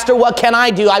more. Pastor, what can I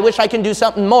do? I wish I can do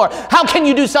something more. How can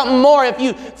you do something more if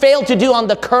you fail to do on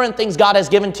the current things God has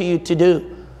given to you to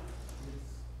do?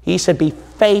 He said, be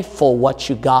faithful what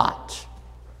you got.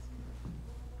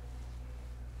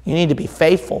 You need to be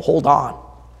faithful. Hold on.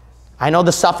 I know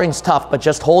the suffering's tough, but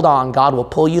just hold on. God will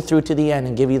pull you through to the end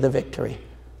and give you the victory.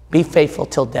 Be faithful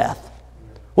till death.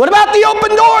 What about the open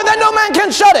door that no man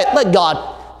can shut it? Let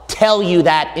God tell you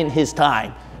that in his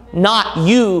time. Not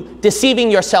you deceiving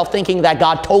yourself thinking that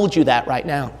God told you that right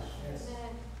now.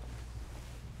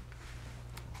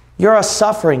 You're a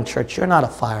suffering church. You're not a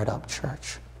fired up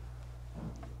church.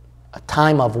 A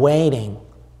time of waiting,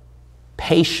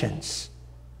 patience,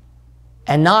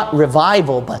 and not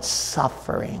revival, but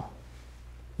suffering.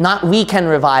 Not weekend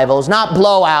revivals, not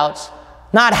blowouts,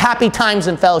 not happy times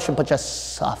in fellowship, but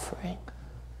just suffering.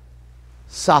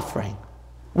 Suffering.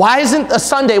 Why isn't a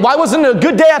Sunday? Why wasn't it a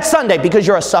good day at Sunday? Because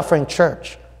you're a suffering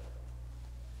church.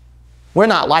 We're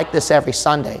not like this every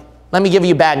Sunday. Let me give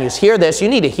you bad news. Hear this. You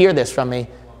need to hear this from me.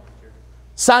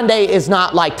 Sunday is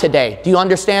not like today. Do you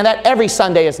understand that? Every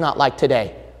Sunday is not like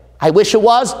today. I wish it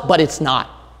was, but it's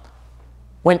not.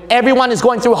 When everyone is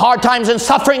going through hard times and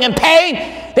suffering and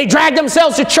pain, they drag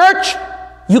themselves to church.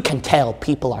 You can tell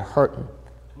people are hurting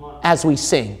as we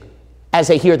sing, as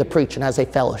they hear the preaching, as they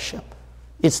fellowship.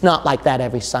 It's not like that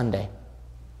every Sunday.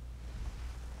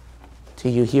 Do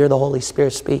you hear the Holy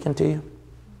Spirit speaking to you?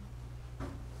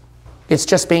 It's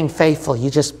just being faithful.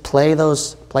 You just play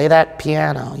that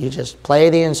piano. You just play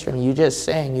the instrument. You just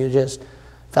sing. You just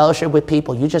fellowship with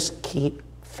people. You just keep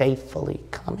faithfully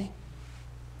coming.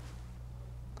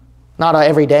 Not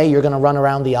every day you're going to run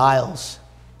around the aisles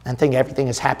and think everything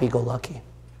is happy-go-lucky.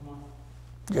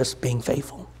 Just being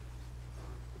faithful.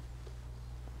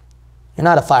 You're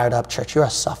not a fired-up church. You're a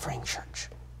suffering church.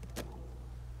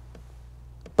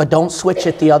 But don't switch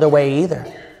it the other way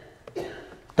either.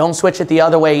 Don't switch it the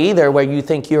other way either, where you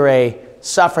think you're a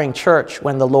suffering church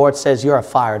when the Lord says you're a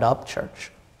fired-up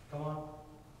church.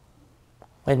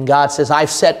 When God says, I've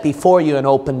set before you an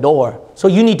open door. So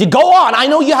you need to go on. I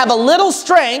know you have a little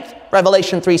strength,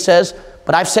 Revelation 3 says,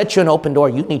 but I've set you an open door.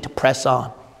 You need to press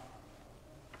on.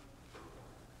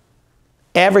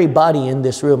 Everybody in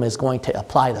this room is going to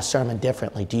apply the sermon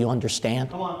differently. Do you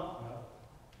understand? Come on.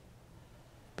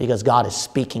 Because God is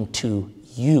speaking to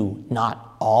you,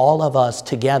 not all of us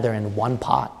together in one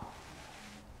pot.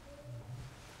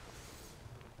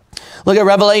 Look at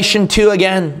Revelation 2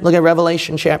 again. Look at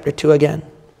Revelation chapter 2 again.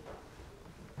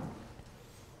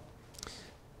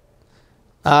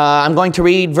 I'm going to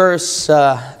read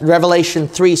Revelation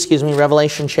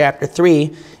chapter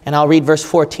 3, and I'll read verse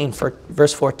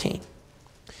 14.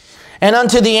 And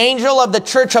unto the angel of the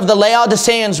church of the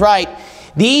Laodiceans write,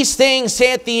 these things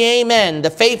saith the Amen, the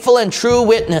faithful and true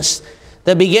witness,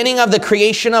 the beginning of the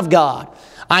creation of God.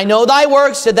 I know thy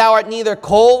works, that thou art neither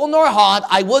cold nor hot.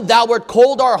 I would thou wert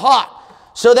cold or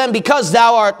hot. So then, because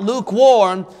thou art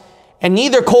lukewarm, and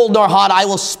neither cold nor hot, I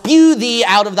will spew thee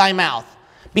out of thy mouth.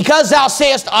 Because thou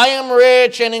sayest, I am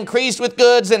rich, and increased with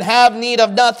goods, and have need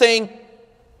of nothing,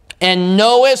 and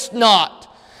knowest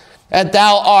not that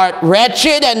thou art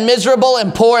wretched, and miserable,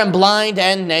 and poor, and blind,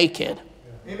 and naked.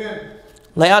 Amen.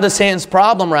 Laodiceans'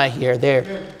 problem right here.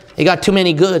 They got too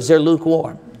many goods. They're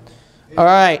lukewarm. Amen. All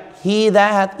right. He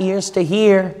that hath ears to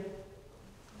hear,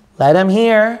 let him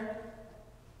hear.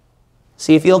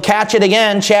 See if you'll catch it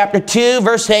again. Chapter 2,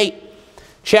 verse 8.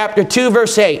 Chapter 2,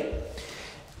 verse 8.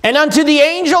 And unto the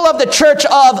angel of the church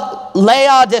of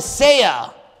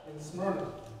Laodicea,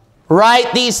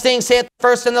 write these things, saith the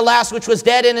first and the last, which was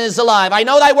dead and is alive. I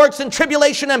know thy works in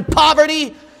tribulation and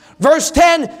poverty. Verse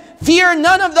 10, fear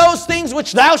none of those things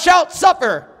which thou shalt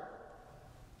suffer.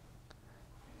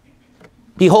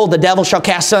 Behold, the devil shall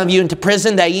cast some of you into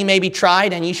prison, that ye may be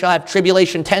tried, and ye shall have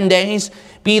tribulation 10 days.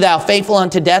 Be thou faithful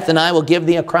unto death, and I will give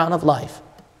thee a crown of life.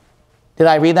 Did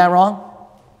I read that wrong?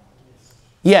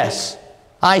 Yes.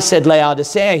 I said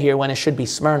Laodicea here when it should be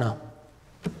Smyrna.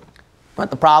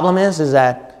 But the problem is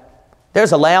that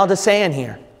there's a Laodicean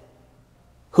here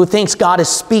who thinks God is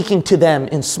speaking to them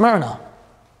in Smyrna.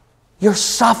 You're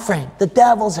suffering. The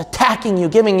devil's attacking you,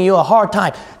 giving you a hard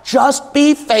time. Just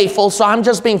be faithful. So I'm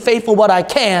just being faithful what I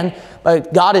can.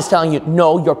 But God is telling you,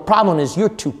 no, your problem is you're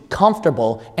too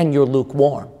comfortable and you're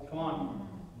lukewarm. Come on.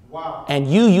 Wow.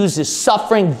 And you use this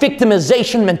suffering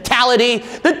victimization mentality.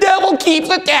 The devil keeps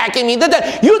attacking me.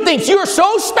 You think you're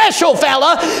so special,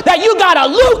 fella, that you got a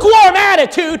lukewarm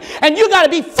attitude and you got to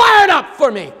be fired up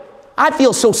for me. I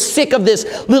feel so sick of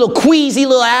this little queasy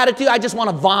little attitude. I just want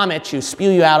to vomit you,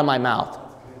 spew you out of my mouth.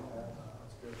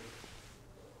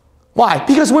 Why?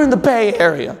 Because we're in the Bay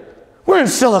Area. We're in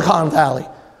Silicon Valley.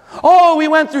 Oh, we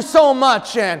went through so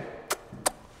much and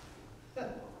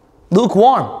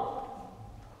lukewarm.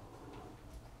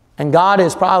 And God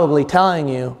is probably telling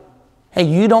you, hey,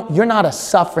 you're not a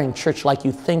suffering church like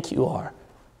you think you are.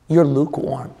 You're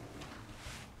lukewarm.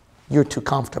 You're too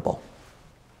comfortable.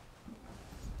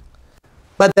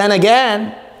 But then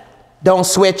again, don't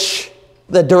switch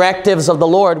the directives of the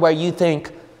Lord where you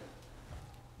think,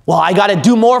 well, I got to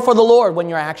do more for the Lord when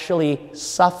you're actually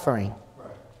suffering.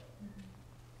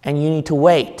 And you need to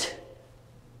wait.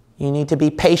 You need to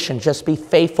be patient. Just be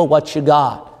faithful what you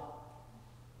got.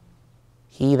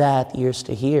 He that hath ears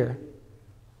to hear,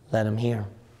 let him hear.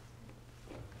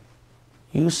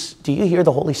 Do you hear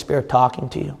the Holy Spirit talking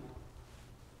to you?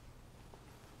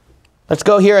 Let's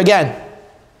go here again.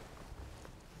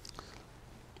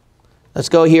 Let's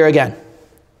go here again.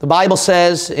 The Bible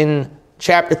says in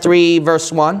chapter 3, verse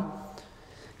 1,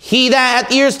 he that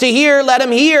hath ears to hear, let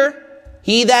him hear.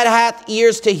 He that hath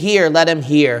ears to hear, let him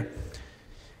hear.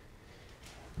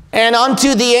 And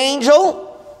unto the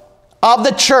angel of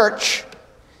the church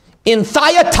in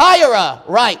Thyatira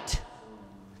write,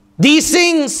 these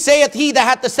things saith he that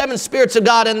hath the 7 spirits of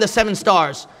God and the 7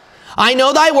 stars. I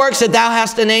know thy works, that thou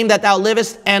hast a name, that thou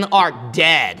livest and art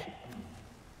dead.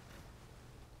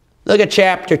 Look at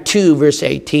chapter 2, verse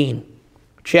 18.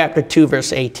 Chapter 2,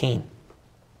 verse 18.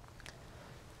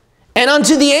 And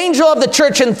unto the angel of the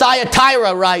church in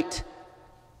Thyatira write,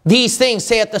 these things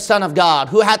saith the Son of God,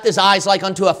 who hath his eyes like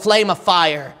unto a flame of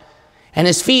fire, and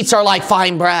his feet are like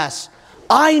fine brass.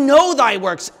 I know thy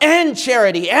works, and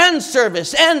charity, and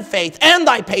service, and faith, and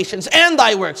thy patience, and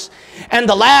thy works, and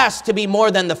the last to be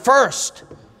more than the first.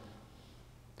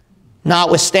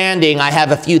 Notwithstanding, I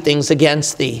have a few things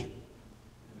against thee.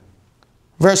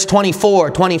 Verse 24.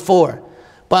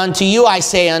 But unto you I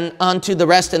say, and unto the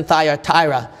rest in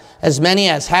Thyatira, as many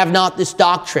as have not this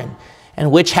doctrine,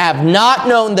 and which have not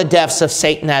known the depths of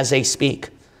Satan as they speak,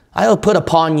 I will put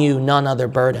upon you none other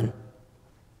burden.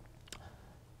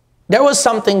 There was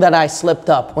something that I slipped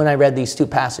up when I read these 2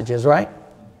 passages, right?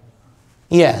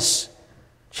 Yes.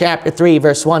 Chapter 3,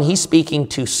 verse 1, he's speaking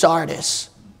to Sardis,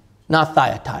 not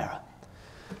Thyatira.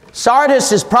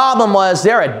 Sardis' problem was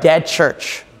they're a dead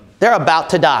church. They're about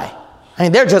to die. I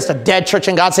mean, they're just a dead church,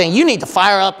 and God's saying, you need to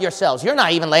fire up yourselves. You're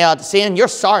not even Laodicean. You're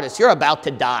Sardis. You're about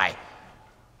to die.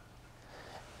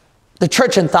 The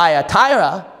church in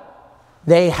Thyatira,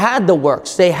 they had the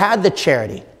works. They had the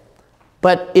charity.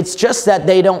 But it's just that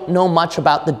they don't know much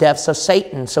about the depths of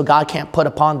Satan, so God can't put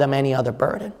upon them any other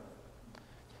burden.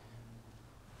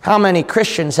 How many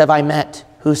Christians have I met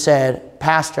who said,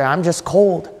 Pastor, I'm just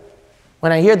cold.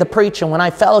 When I hear the preaching, when I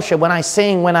fellowship, when I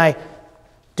sing, when I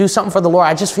do something for the Lord,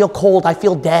 I just feel cold. I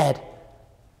feel dead.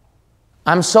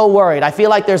 I'm so worried. I feel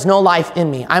like there's no life in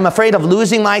me. I'm afraid of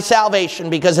losing my salvation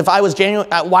because if I was genuine,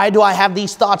 why do I have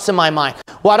these thoughts in my mind?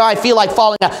 Why do I feel like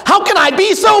falling out? How can I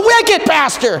be so wicked,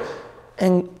 Pastor?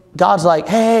 And God's like,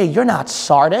 hey, you're not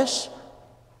Sardis.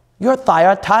 You're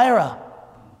Thyatira.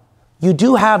 You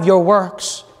do have your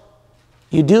works.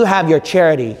 You do have your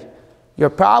charity. Your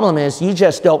problem is you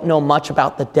just don't know much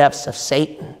about the depths of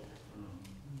Satan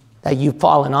that you've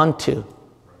fallen unto.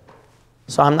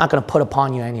 So I'm not going to put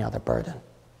upon you any other burden.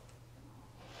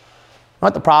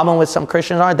 What the problem with some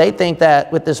Christians are? They think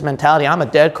that with this mentality, I'm a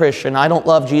dead Christian. I don't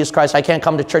love Jesus Christ. I can't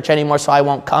come to church anymore, so I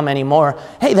won't come anymore.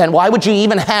 Hey, then why would you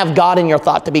even have God in your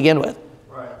thought to begin with?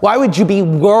 Right. Why would you be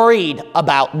worried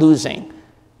about losing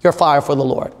your fire for the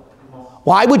Lord?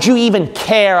 Why would you even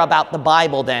care about the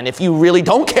Bible then if you really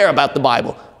don't care about the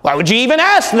Bible? Why would you even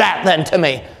ask that then to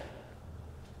me?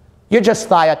 You're just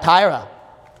Thyatira.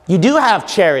 You do have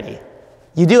charity.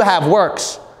 You do have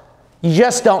works. You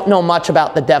just don't know much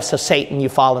about the depths of Satan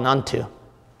you've fallen unto.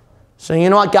 So you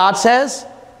know what God says?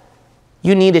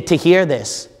 You needed to hear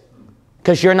this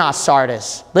because you're not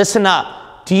Sardis. Listen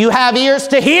up. Do you have ears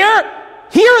to hear?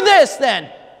 Hear this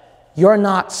then. You're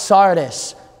not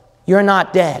Sardis. You're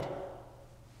not dead.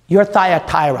 You're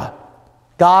Thyatira.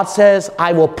 God says,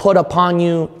 I will put upon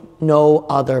you no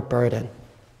other burden.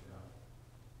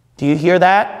 Do you hear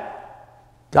that?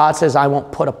 God says, I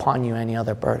won't put upon you any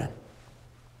other burden.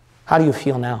 How do you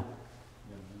feel now?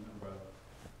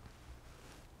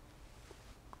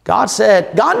 God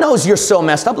said, God knows you're so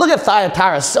messed up. Look at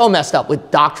Thyatira, so messed up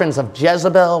with doctrines of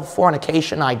Jezebel,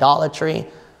 fornication, idolatry.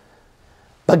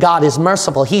 But God is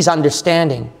merciful. He's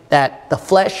understanding that the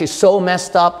flesh is so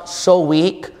messed up, so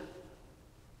weak.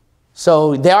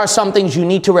 So there are some things you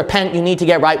need to repent, you need to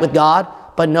get right with God.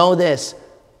 But know this,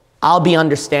 I'll be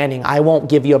understanding. I won't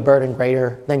give you a burden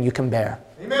greater than you can bear.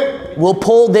 Amen. We'll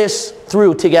pull this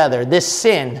through together, this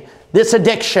sin, this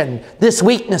addiction, this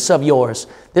weakness of yours,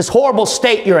 this horrible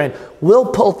state you're in. We'll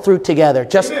pull through together.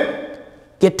 Just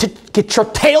get your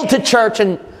tail to church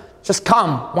and just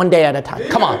come one day at a time.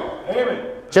 Come on.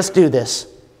 Amen. Just do this.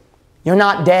 You're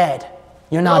not dead.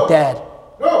 You're not dead.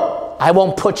 No. I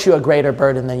won't put you a greater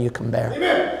burden than you can bear.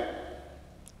 Amen.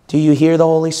 Do you hear the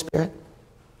Holy Spirit?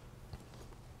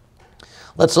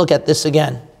 Let's look at this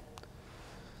again.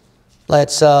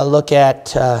 Let's look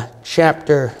at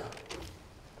chapter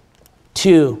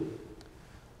 2.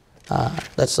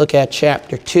 Let's look at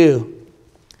chapter 2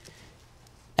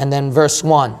 and then verse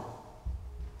 1.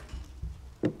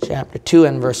 Chapter 2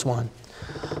 and verse 1.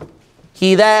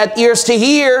 He that hath ears to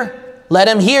hear, let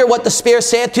him hear what the Spirit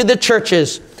saith to the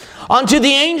churches. Unto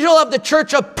the angel of the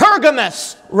church of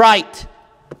Pergamos write.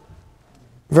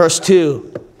 Verse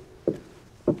 2.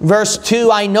 Verse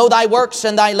 2, I know thy works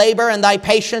and thy labor and thy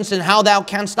patience and how thou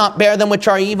canst not bear them which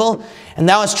are evil. And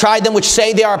thou hast tried them which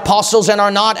say they are apostles and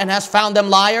are not, and hast found them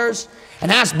liars. And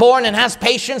hast borne and hast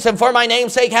patience, and for my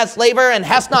name's sake hast labor and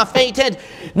hast not fainted.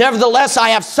 Nevertheless, I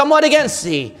have somewhat against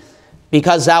thee,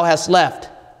 because thou hast left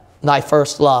thy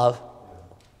first love.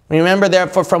 Remember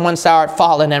therefore from whence thou art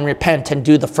fallen, and repent and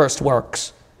do the first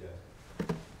works.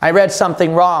 I read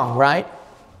something wrong, right?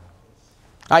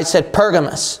 I said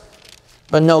Pergamos.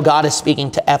 But no, God is speaking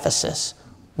to Ephesus.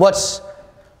 What's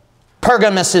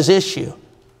Pergamos' issue?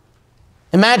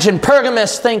 Imagine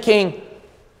Pergamos thinking,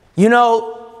 you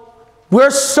know,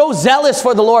 we're so zealous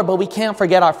for the Lord, but we can't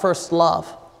forget our first love.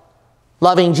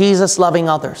 Loving Jesus, loving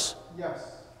others.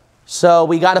 Yes. So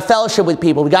we got to fellowship with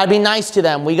people. We got to be nice to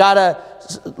them. We got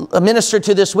to minister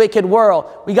to this wicked world.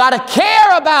 We got to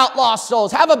care about lost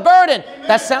souls. Have a burden. Amen.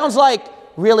 That sounds like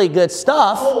really good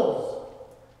stuff.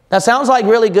 That sounds like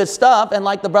really good stuff, and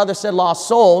like the brother said, lost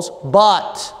souls,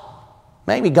 but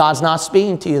maybe God's not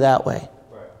speaking to you that way.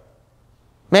 Right.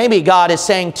 Maybe God is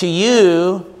saying to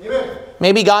you,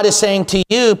 maybe God is saying to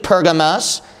you,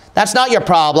 Pergamos, that's not your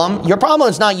problem. Your problem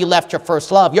is not you left your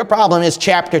first love. Your problem is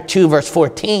chapter 2, verse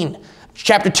 14.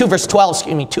 Chapter 2, verse 12,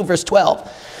 excuse me, 2, verse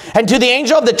 12. And to the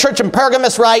angel of the church in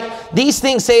Pergamos write, these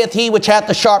things saith he which hath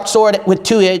the sharp sword with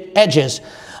two edges.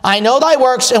 I know thy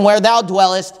works and where thou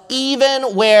dwellest,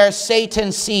 even where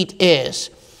Satan's seat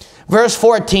is. Verse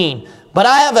 14. But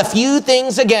I have a few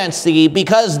things against thee,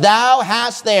 because thou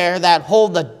hast there that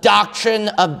hold the doctrine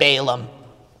of Balaam.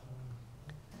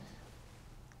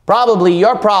 Probably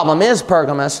your problem is,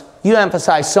 Pergamos, you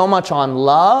emphasize so much on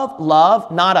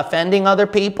love, not offending other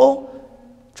people,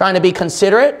 trying to be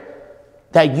considerate,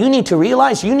 that you need to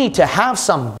realize you need to have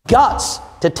some guts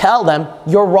to tell them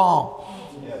you're wrong.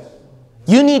 Yes.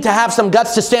 You need to have some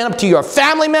guts to stand up to your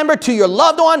family member, to your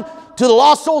loved one, to the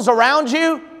lost souls around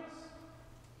you.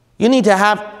 You need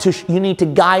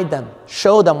to guide them,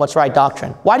 show them what's right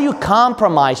doctrine. Why do you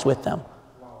compromise with them?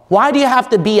 Why do you have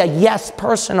to be a yes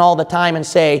person all the time and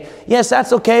say, yes,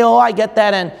 that's okay, oh, I get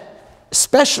that. And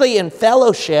especially in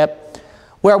fellowship,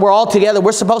 where we're all together,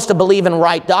 we're supposed to believe in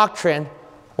right doctrine.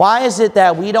 Why is it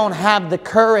that we don't have the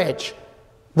courage,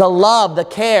 the love, the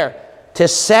care to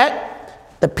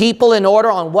set the people in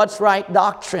order on what's right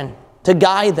doctrine, to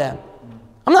guide them?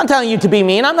 I'm not telling you to be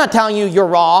mean. I'm not telling you you're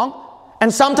wrong.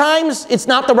 And sometimes it's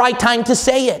not the right time to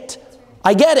say it.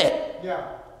 I get it. Yeah.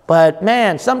 But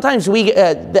man, sometimes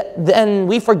then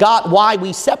we forgot why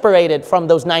we separated from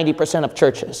those 90% of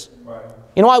churches. Right.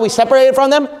 You know why we separated from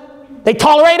them? They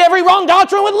tolerate every wrong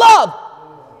doctrine with love.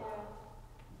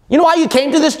 You know why you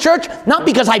came to this church? Not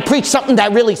because I preached something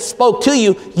that really spoke to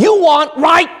you. You want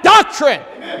right doctrine.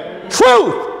 Amen.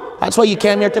 Truth. That's why you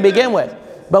came here to begin with.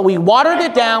 But we watered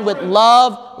it down with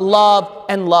love, love,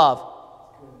 and love.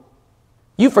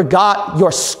 You forgot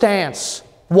your stance,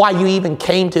 why you even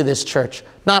came to this church.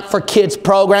 Not for kids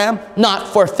program, not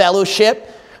for fellowship,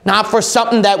 not for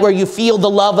something where you feel the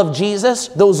love of Jesus.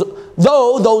 Those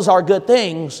are good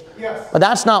things. Yes. But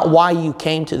that's not why you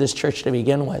came to this church to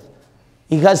begin with.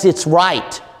 Because it's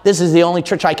right. This is the only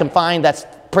church I can find that's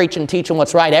preaching, teaching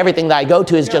what's right. Everything that I go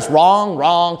to is just wrong,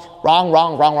 wrong, wrong,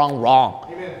 wrong, wrong, wrong,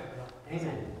 wrong. Amen.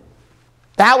 Amen.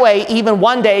 That way, even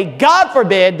one day, God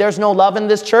forbid, there's no love in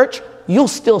this church, you'll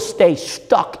still stay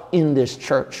stuck in this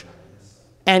church.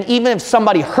 And even if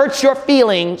somebody hurts your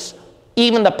feelings,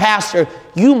 even the pastor,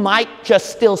 you might just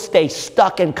still stay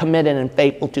stuck and committed and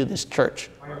faithful to this church.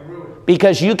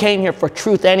 Because you came here for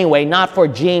truth anyway, not for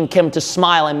Gene Kim to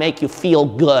smile and make you feel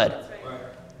good.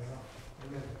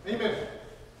 Amen.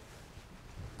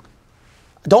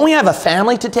 Don't we have a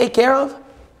family to take care of?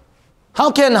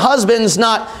 How can husbands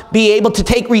not be able to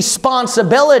take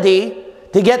responsibility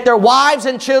to get their wives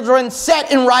and children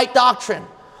set in right doctrine?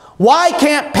 Why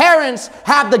can't parents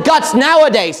have the guts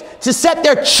nowadays to set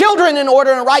their children in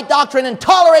order in right doctrine and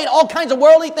tolerate all kinds of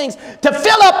worldly things to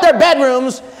fill up their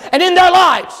bedrooms and in their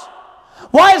lives?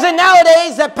 Why is it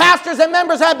nowadays that pastors and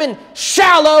members have been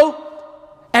shallow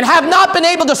and have not been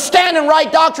able to stand in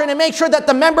right doctrine and make sure that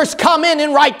the members come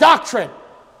in right doctrine?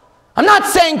 I'm not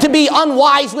saying to be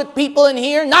unwise with people in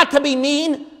here, not to be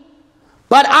mean,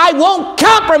 but I won't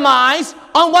compromise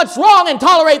on what's wrong and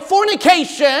tolerate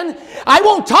fornication. I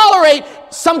won't tolerate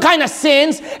some kind of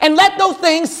sins and let those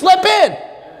things slip in.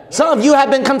 Some of you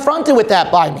have been confronted with that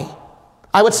by me.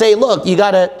 I would say, look, you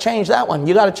got to change that one.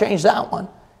 You got to change that one.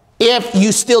 If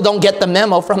you still don't get the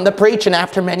memo from the preaching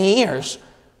after many years.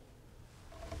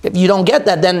 If you don't get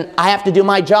that, then I have to do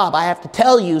my job. I have to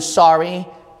tell you, sorry,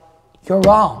 you're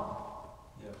wrong.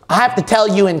 I have to tell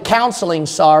you in counseling,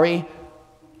 sorry,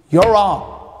 you're wrong.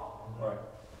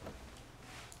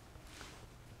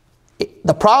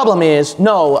 The problem is,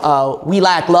 no, we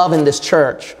lack love in this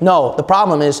church. No, the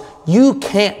problem is you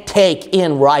can't take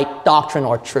in right doctrine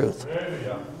or truth.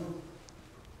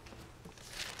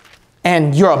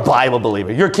 And you're a Bible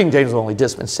believer. You're King James only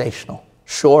dispensational.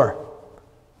 Sure.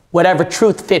 Whatever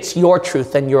truth fits your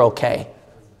truth, then you're okay.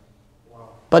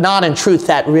 But not in truth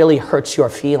that really hurts your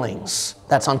feelings.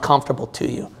 That's uncomfortable to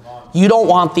you. You don't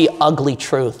want the ugly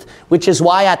truth, which is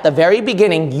why at the very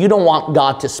beginning, you don't want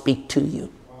God to speak to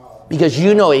you. Because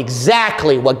you know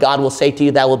exactly what God will say to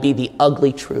you that will be the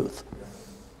ugly truth.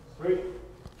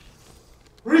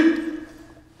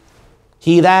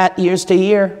 He that ears to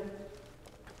hear,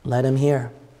 let him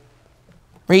hear.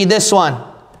 Read this one,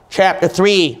 chapter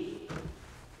 3.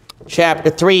 Chapter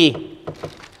 3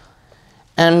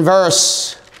 and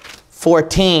verse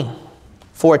 14.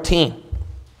 14.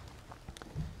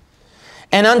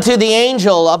 And unto the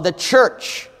angel of the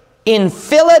church in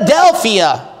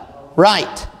Philadelphia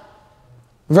write.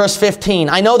 Verse 15.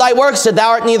 I know thy works, that thou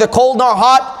art neither cold nor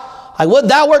hot. I would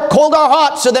thou wert cold or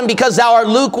hot. So then because thou art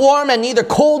lukewarm and neither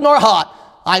cold nor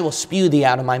hot, I will spew thee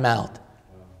out of my mouth.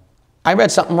 I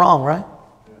read something wrong, right?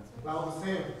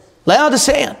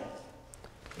 Laodicean.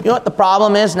 You know what the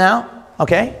problem is now?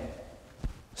 Okay?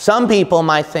 Some people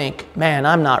might think, man,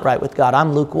 I'm not right with God.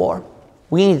 I'm lukewarm.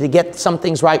 We need to get some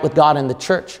things right with God in the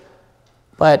church.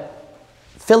 But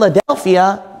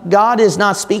Philadelphia, God is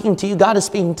not speaking to you. God is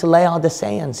speaking to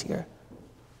Laodiceans here.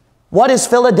 What is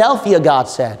Philadelphia, God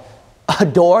said? A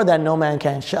door that no man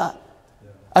can shut.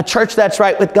 A church that's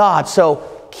right with God.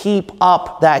 So keep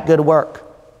up that good work.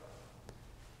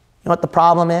 You know what the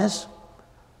problem is?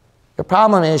 The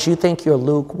problem is you think you're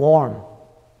lukewarm.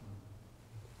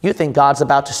 You think God's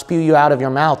about to spew you out of your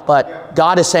mouth, but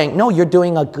God is saying, no, you're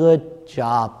doing a good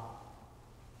job.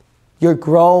 You're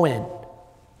growing.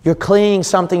 You're cleaning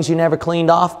some things you never cleaned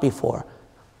off before.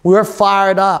 We're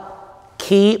fired up.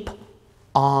 Keep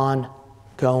on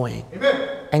going.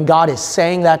 Amen. And God is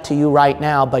saying that to you right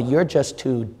now, but you're just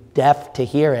too deaf to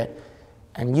hear it.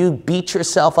 And you beat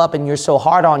yourself up and you're so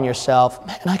hard on yourself.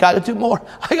 Man, I got to do more.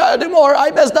 I got to do more. I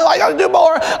messed up. I got to do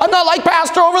more. I'm not like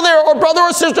pastor over there or brother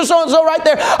or sister so-and-so right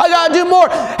there. I got to do more.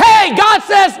 Hey, God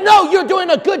says, no, you're doing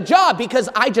a good job because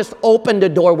I just opened a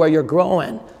door where you're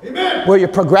growing. Amen. Where you're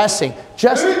progressing.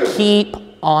 Just keep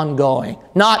on going.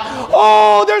 Not,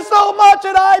 oh, there's so much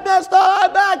and I messed up. I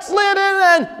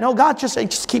backslidden. And no, God just saying,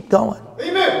 just keep going.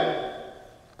 Amen.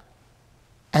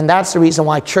 And that's the reason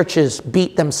why churches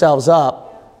beat themselves up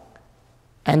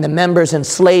and the members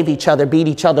enslave each other, beat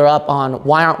each other up on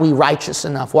why aren't we righteous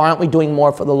enough? Why aren't we doing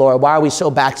more for the Lord? Why are we so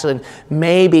backslidden?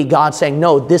 Maybe God's saying,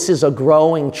 no, this is a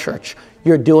growing church.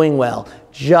 You're doing well.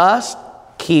 Just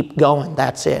keep going.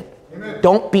 That's it. Amen.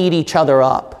 Don't beat each other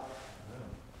up.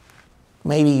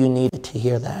 Maybe you needed to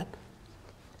hear that.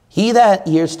 He that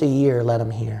hears to hear, let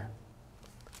him hear.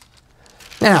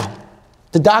 Now,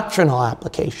 the doctrinal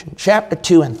application, chapter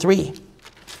 2 and 3,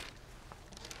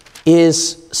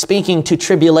 is speaking to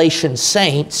tribulation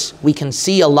saints. We can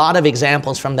see a lot of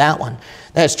examples from that one.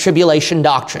 That's tribulation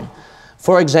doctrine.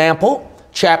 For example,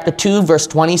 chapter 2, verse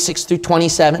 26 through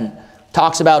 27,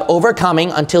 talks about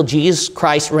overcoming until Jesus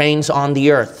Christ reigns on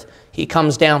the earth. He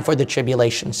comes down for the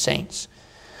tribulation saints.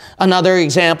 Another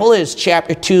example is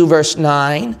chapter 2, verse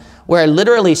 9, where it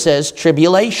literally says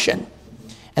tribulation,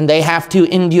 and they have to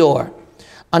endure.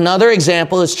 Another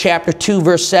example is chapter 2,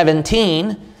 verse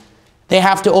 17. They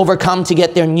have to overcome to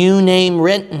get their new name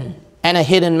written and a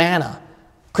hidden manna.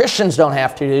 Christians don't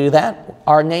have to do that.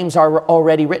 Our names are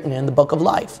already written in the book of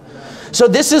life. So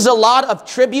this is a lot of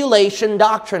tribulation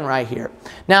doctrine right here.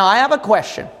 Now, I have a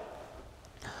question.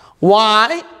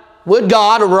 Why would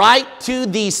God write to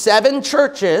these 7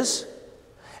 churches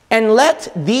and let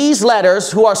these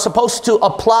letters, who are supposed to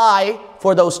apply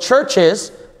for those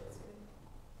churches,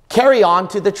 carry on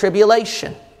to the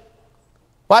tribulation?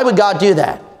 Why would God do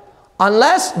that?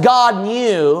 Unless God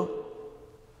knew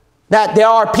that there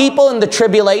are people in the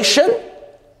tribulation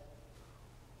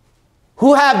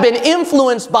who have been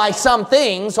influenced by some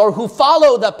things, or who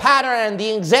follow the pattern and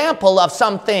the example of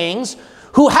some things,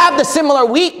 who have the similar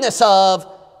weakness of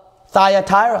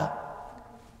Thyatira,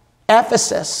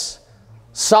 Ephesus,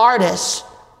 Sardis,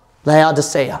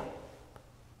 Laodicea.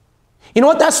 You know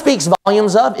what that speaks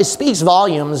volumes of? It speaks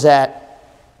volumes that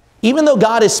even though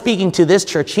God is speaking to this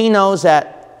church, He knows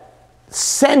that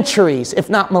centuries, if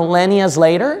not millennia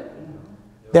later,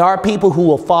 there are people who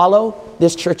will follow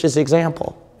this church's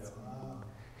example.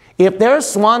 If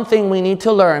there's one thing we need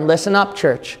to learn, listen up,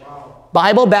 church.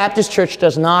 Bible Baptist Church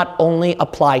does not only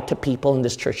apply to people in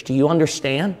this church. Do you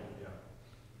understand?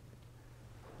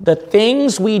 The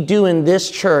things we do in this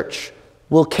church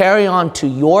will carry on to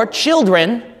your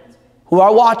children who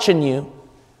are watching you,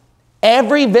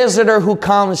 every visitor who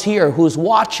comes here who's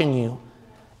watching you,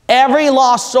 every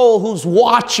lost soul who's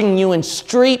watching you in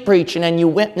street preaching and you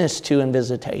witness to in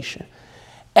visitation,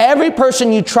 every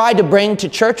person you tried to bring to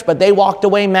church but they walked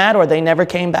away mad or they never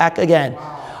came back again.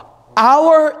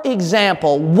 Our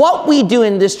example, what we do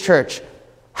in this church,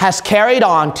 has carried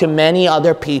on to many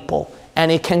other people,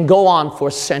 and it can go on for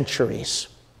centuries.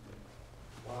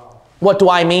 What do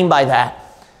I mean by that?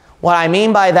 What I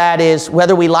mean by that is,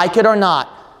 whether we like it or not,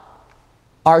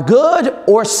 our good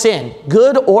or sin,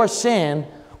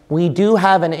 we do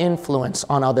have an influence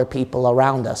on other people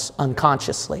around us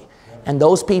unconsciously. And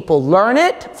those people learn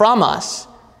it from us.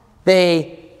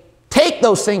 They take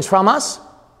those things from us,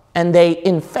 and they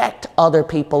infect other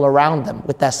people around them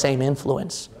with that same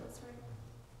influence.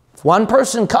 If one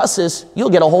person cusses,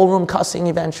 you'll get a whole room cussing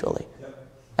eventually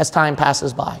as time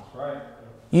passes by.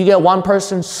 You get one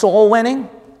person soul winning,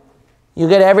 you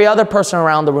get every other person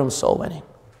around the room soul winning.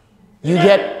 You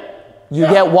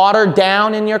get watered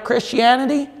down in your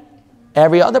Christianity,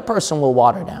 every other person will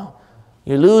water down.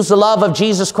 You lose the love of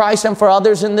Jesus Christ and for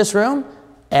others in this room,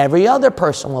 every other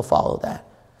person will follow that.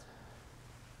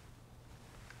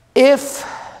 If,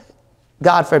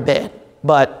 God forbid,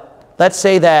 but let's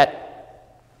say that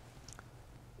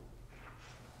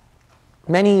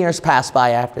many years pass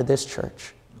by after this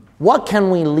church, what can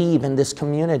we leave in this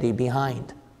community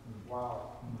behind?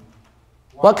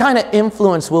 What kind of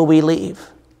influence will we leave?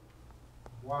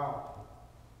 Wow.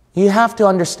 You have to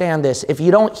understand this. If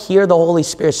you don't hear the Holy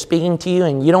Spirit speaking to you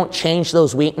and you don't change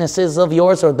those weaknesses of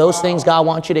yours or those things God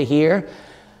wants you to hear,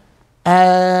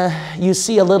 you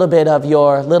see a little bit of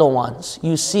your little ones.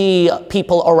 You see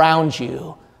people around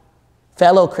you,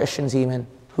 fellow Christians even,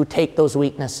 who take those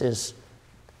weaknesses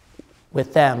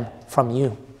with them from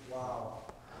you. Wow.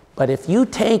 But if you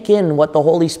take in what the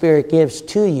Holy Spirit gives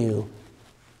to you,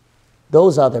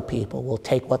 those other people will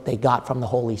take what they got from the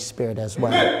Holy Spirit as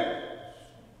well. Amen.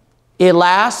 It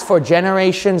lasts for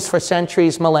generations, for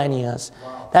centuries, millennia.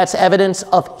 Wow. That's evidence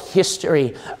of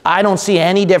history. I don't see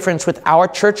any difference with our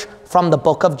church from the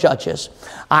book of Judges.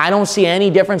 I don't see any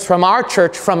difference from our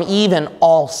church from even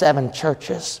all 7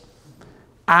 churches.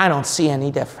 I don't see any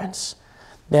difference.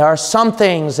 There are some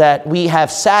things that we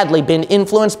have sadly been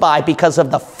influenced by because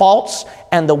of the faults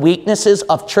and the weaknesses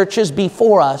of churches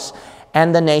before us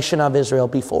and the nation of Israel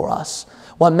before us.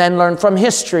 What men learn from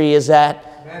history is that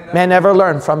men never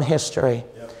learn from history.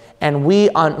 Yep. And we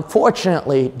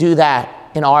unfortunately do that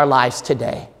in our lives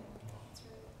today.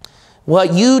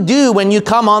 What you do when you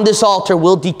come on this altar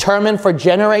will determine for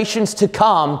generations to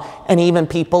come and even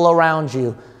people around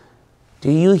you.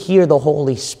 Do you hear the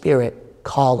Holy Spirit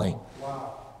calling?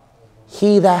 Wow.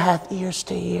 He that hath ears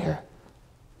to hear,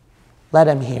 let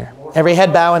him hear. Every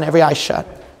head bow and every eye shut.